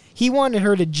him. He wanted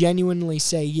her to genuinely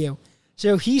say you.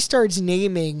 So she starts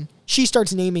naming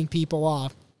people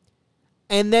off.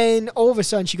 And then all of a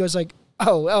sudden she goes like,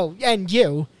 oh, and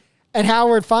you. And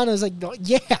Howard finally was like,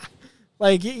 yeah.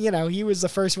 Like, he was the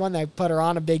first one that put her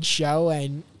on a big show.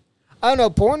 And I don't know,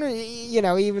 porn,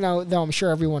 even though I'm sure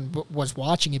everyone was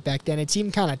watching it back then, it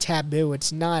seemed kind of taboo.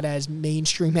 It's not as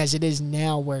mainstream as it is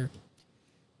now where,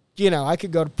 I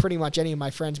could go to pretty much any of my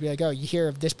friends and be like, oh, you hear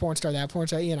of this porn star, that porn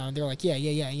star, and they're like,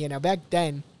 yeah. Back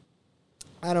then,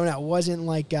 I don't know, it wasn't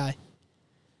like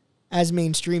as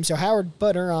mainstream. So Howard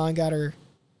put her on, got her,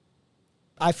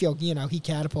 I feel, he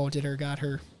catapulted her, got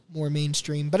her more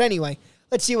mainstream. But anyway,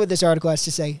 let's see what this article has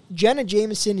to say. Jenna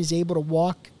Jameson is able to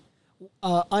walk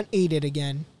unaided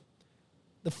again.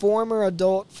 The former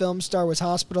adult film star was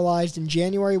hospitalized in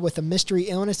January with a mystery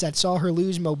illness that saw her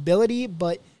lose mobility,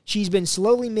 but she's been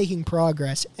slowly making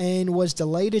progress and was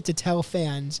delighted to tell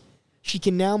fans she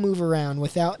can now move around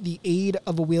without the aid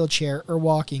of a wheelchair or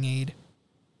walking aid.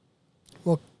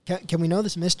 Well, can we know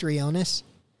this mystery illness?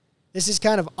 This is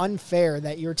kind of unfair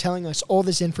that you're telling us all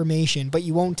this information, but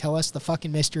you won't tell us the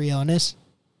fucking mystery illness.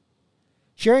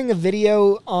 Sharing a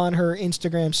video on her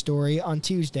Instagram story on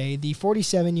Tuesday, the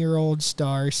 47-year-old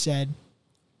star said,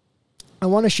 I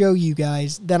want to show you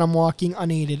guys that I'm walking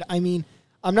unaided. I mean,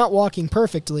 I'm not walking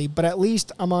perfectly, but at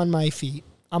least I'm on my feet.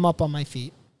 I'm up on my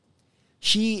feet.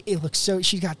 She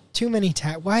got too many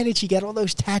tattoos. Why did she get all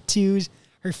those tattoos?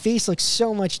 Her face looks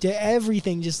so much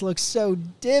everything just looks so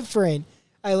different.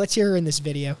 All right, let's hear her in this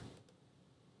video.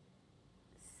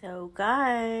 So,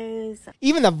 guys.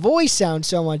 Even the voice sounds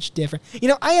so much different.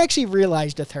 I actually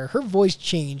realized with her voice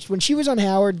changed. When she was on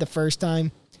Howard the first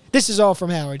time, this is all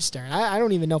from Howard Stern. I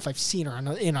don't even know if I've seen her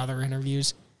in other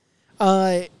interviews.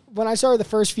 When I saw her the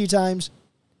first few times,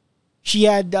 she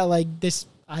had this,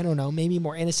 I don't know, maybe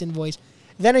more innocent voice.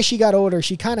 Then as she got older,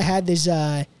 she kind of had this,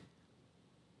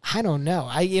 I don't know.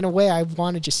 In a way, I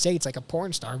want to just say it's like a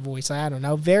porn star voice. I don't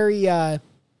know. Very,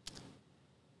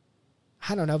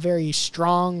 very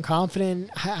strong,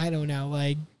 confident. I don't know.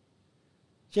 Like,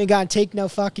 she ain't got to take no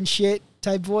fucking shit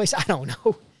type voice. I don't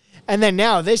know. And then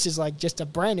now this is like just a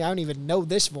brand new, I don't even know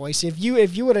this voice. If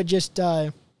you would have just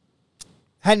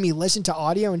had me listen to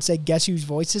audio and say, guess whose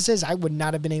voice this is, I would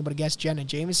not have been able to guess Jenna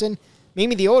Jameson.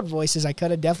 Maybe the old voices I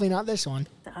could have, definitely not this one.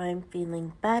 I'm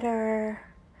feeling better.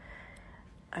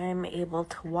 I'm able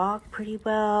to walk pretty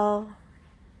well.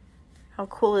 How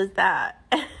cool is that?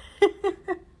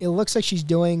 It looks like she's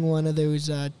doing one of those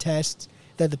tests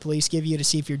that the police give you to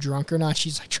see if you're drunk or not.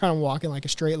 She's like trying to walk in like a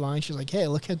straight line. She's like, hey,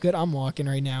 look how good I'm walking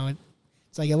right now.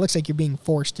 It's like, it looks like you're being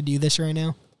forced to do this right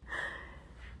now.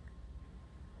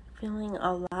 Feeling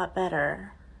a lot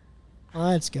better. Oh,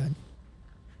 that's good.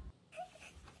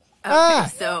 Okay,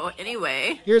 so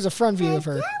anyway. Here's a front view of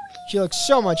her. She looks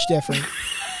so much different.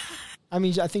 I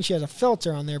mean, I think she has a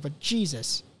filter on there, but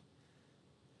Jesus.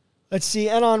 Let's see.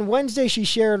 And on Wednesday, she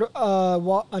shared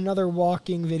another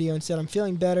walking video and said, I'm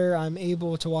feeling better. I'm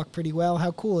able to walk pretty well.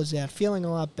 How cool is that? Feeling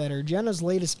a lot better. Jenna's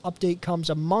latest update comes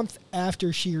a month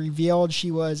after she revealed she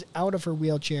was out of her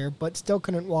wheelchair, but still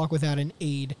couldn't walk without an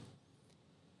aid.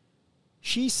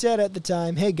 She said at the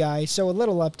time, hey guys, so a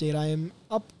little update. I am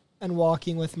up and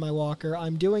walking with my walker.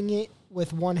 I'm doing it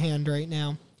with one hand right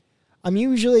now. I'm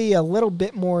usually a little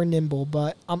bit more nimble,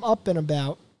 but I'm up and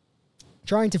about,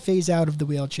 trying to phase out of the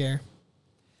wheelchair.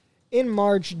 In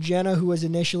March, Jenna, who was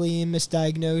initially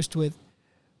misdiagnosed with,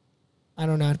 I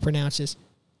don't know how to pronounce this,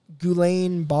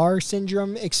 Guillain-Barré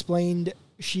syndrome, explained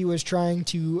she was trying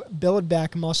to build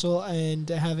back muscle and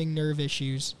having nerve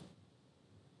issues.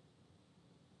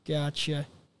 Gotcha.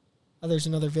 Oh, there's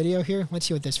another video here. Let's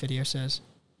see what this video says.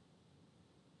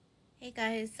 Hey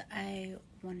guys, I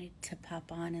wanted to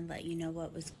pop on and let you know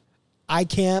what was... I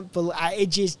can't believe... It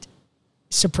just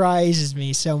surprises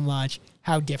me so much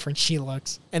how different she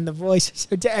looks. And the voice,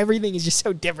 is everything is just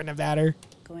so different about her.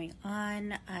 Going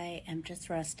on. I am just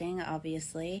resting,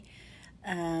 obviously.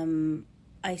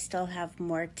 I still have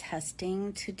more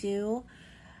testing to do.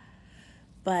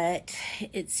 But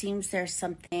it seems there's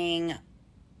something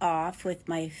off with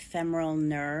my femoral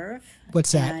nerve.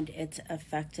 What's that? And it's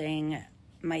affecting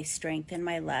my strength in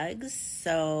my legs.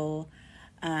 So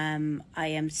I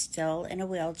am still in a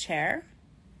wheelchair,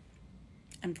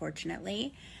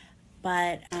 unfortunately.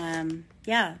 But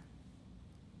yeah,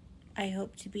 I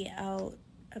hope to be out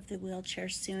of the wheelchair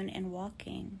soon and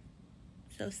walking.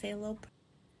 So say hello.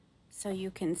 So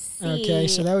you can see. Okay,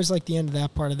 so that was like the end of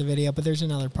that part of the video, but there's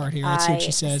another part here. Let's see what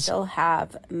she says. I still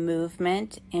have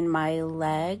movement in my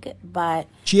leg, but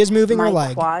she is moving her leg.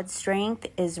 My quad strength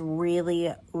is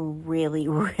really, really,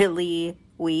 really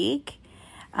weak.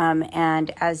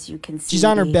 And as you can see, she's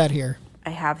on her bed here. I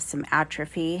have some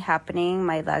atrophy happening.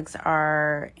 My legs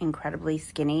are incredibly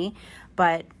skinny,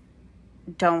 but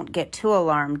don't get too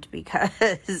alarmed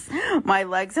because my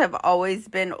legs have always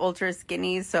been ultra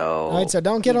skinny. So, all right, so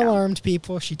don't get alarmed,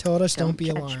 people. She told us don't be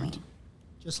alarmed. Me.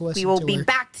 Just listen to her. We will be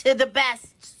back to the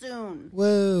best soon.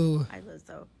 Whoa. Hi,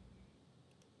 Lizzo.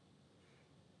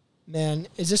 Man,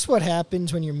 is this what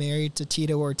happens when you're married to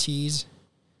Tito Ortiz?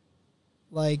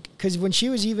 Like, because when she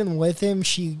was even with him,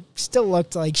 she still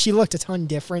looked like, she looked a ton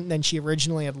different than she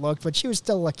originally had looked, but she was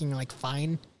still looking, like,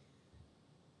 fine.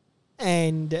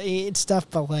 And it's stuff,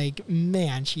 but, like,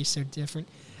 man, she's so different.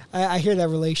 I hear that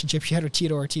relationship she had with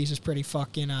Tito Ortiz is pretty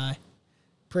freaking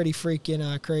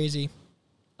crazy.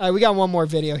 All right, we got one more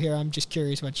video here. I'm just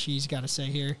curious what she's got to say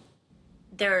here.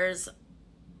 There's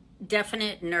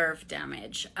definite nerve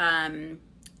damage.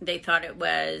 They thought it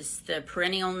was the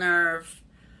perennial nerve.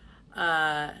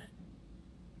 Now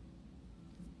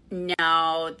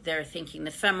they're thinking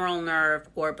the femoral nerve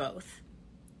or both.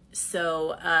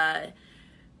 So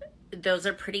those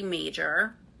are pretty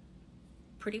major.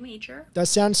 That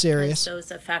sounds serious.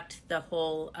 Those affect the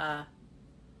whole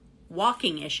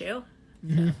walking issue.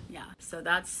 Mm-hmm. So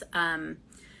that's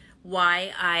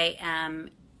why I am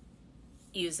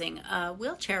using a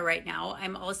wheelchair right now.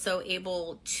 I'm also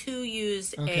able to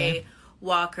use a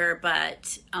walker,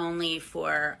 but only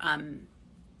for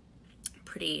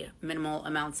pretty minimal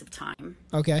amounts of time.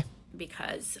 Okay.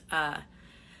 Because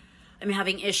I'm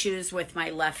having issues with my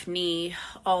left knee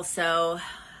also.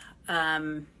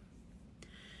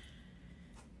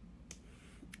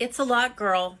 It's a lot,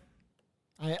 girl.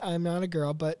 I'm not a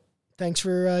girl, but thanks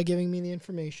for giving me the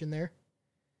information there.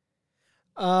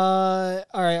 All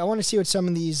right, I want to see what some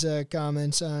of these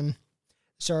comments on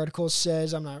this article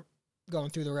says. I'm not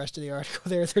going through the rest of the article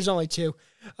there. There's only two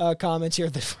comments here.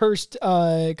 The first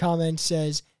comment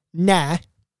says, nah.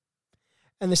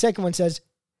 And the second one says,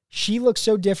 She looks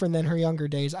so different than her younger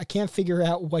days. I can't figure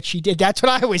out what she did. That's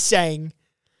what I was saying.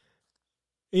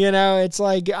 You know, it's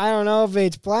like, I don't know if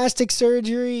it's plastic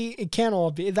surgery. It can't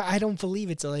all be. I don't believe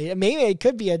it's maybe it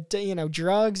could be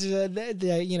drugs.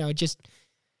 Just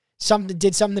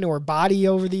did something to her body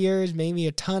over the years. Maybe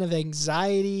a ton of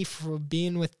anxiety for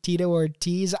being with Tito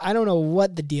Ortiz. I don't know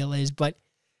what the deal is, but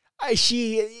if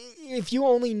you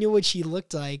only knew what she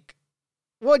looked like,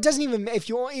 well, it doesn't even, if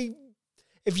you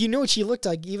knew what she looked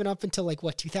like, even up until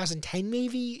 2010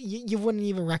 maybe, you wouldn't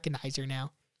even recognize her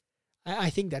now.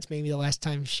 I think that's maybe the last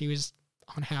time she was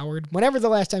on Howard. Whenever the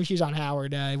last time she was on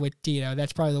Howard with Tito,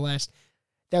 that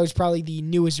was probably the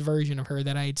newest version of her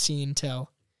that I had seen till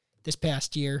this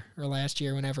past year or last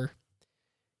year, whenever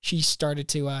she started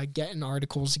to get in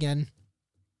articles again.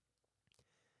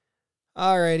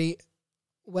 Alrighty.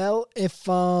 Well, if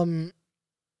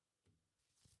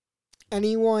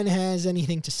anyone has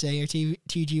anything to say, or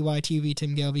TGY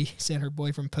Tim Gelby said her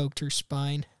boyfriend poked her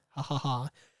spine. Ha ha ha.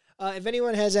 If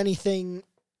anyone has anything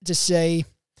to say,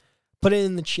 put it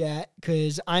in the chat,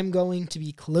 because I'm going to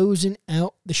be closing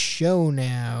out the show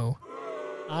now.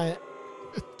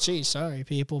 Gee, sorry,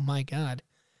 people. My God.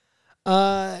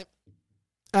 All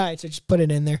right, so just put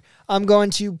it in there. I'm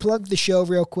going to plug the show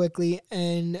real quickly,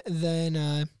 and then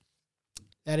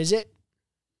that is it.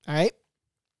 All right?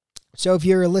 So if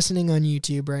you're listening on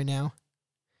YouTube right now,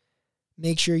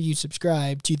 make sure you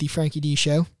subscribe to the Frankie D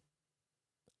Show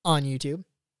on YouTube.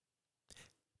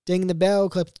 Ding the bell,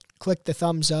 click the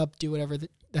thumbs up, do whatever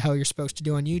the hell you're supposed to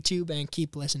do on YouTube, and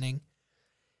keep listening.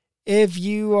 If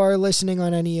you are listening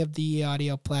on any of the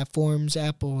audio platforms,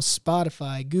 Apple,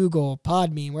 Spotify, Google,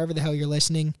 Podbean, wherever the hell you're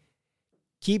listening,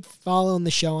 keep following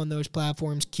the show on those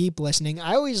platforms. Keep listening.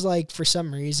 I always for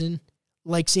some reason,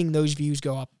 seeing those views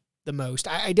go up the most.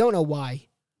 I don't know why.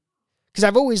 Because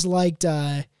I've always liked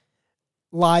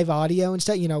live audio and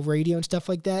stuff, radio and stuff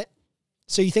like that.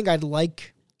 So you think I'd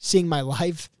like seeing my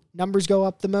live numbers go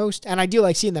up the most? And I do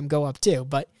like seeing them go up too,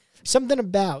 but something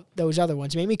about those other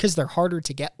ones, maybe because they're harder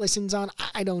to get listens on,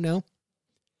 I don't know.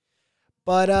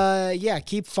 But yeah,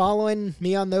 keep following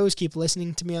me on those, keep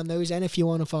listening to me on those, and if you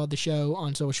want to follow the show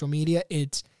on social media,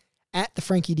 it's at The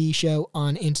Frankie D Show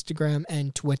on Instagram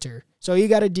and Twitter. So all you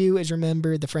got to do is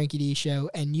remember The Frankie D Show,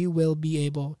 and you will be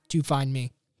able to find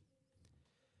me.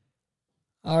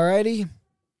 Alrighty.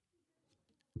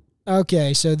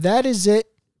 Okay, so that is it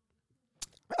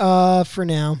for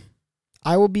now.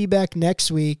 I will be back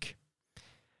next week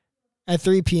at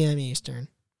 3 p.m. Eastern.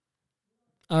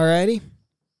 Alrighty?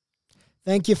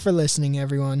 Thank you for listening,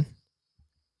 everyone.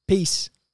 Peace.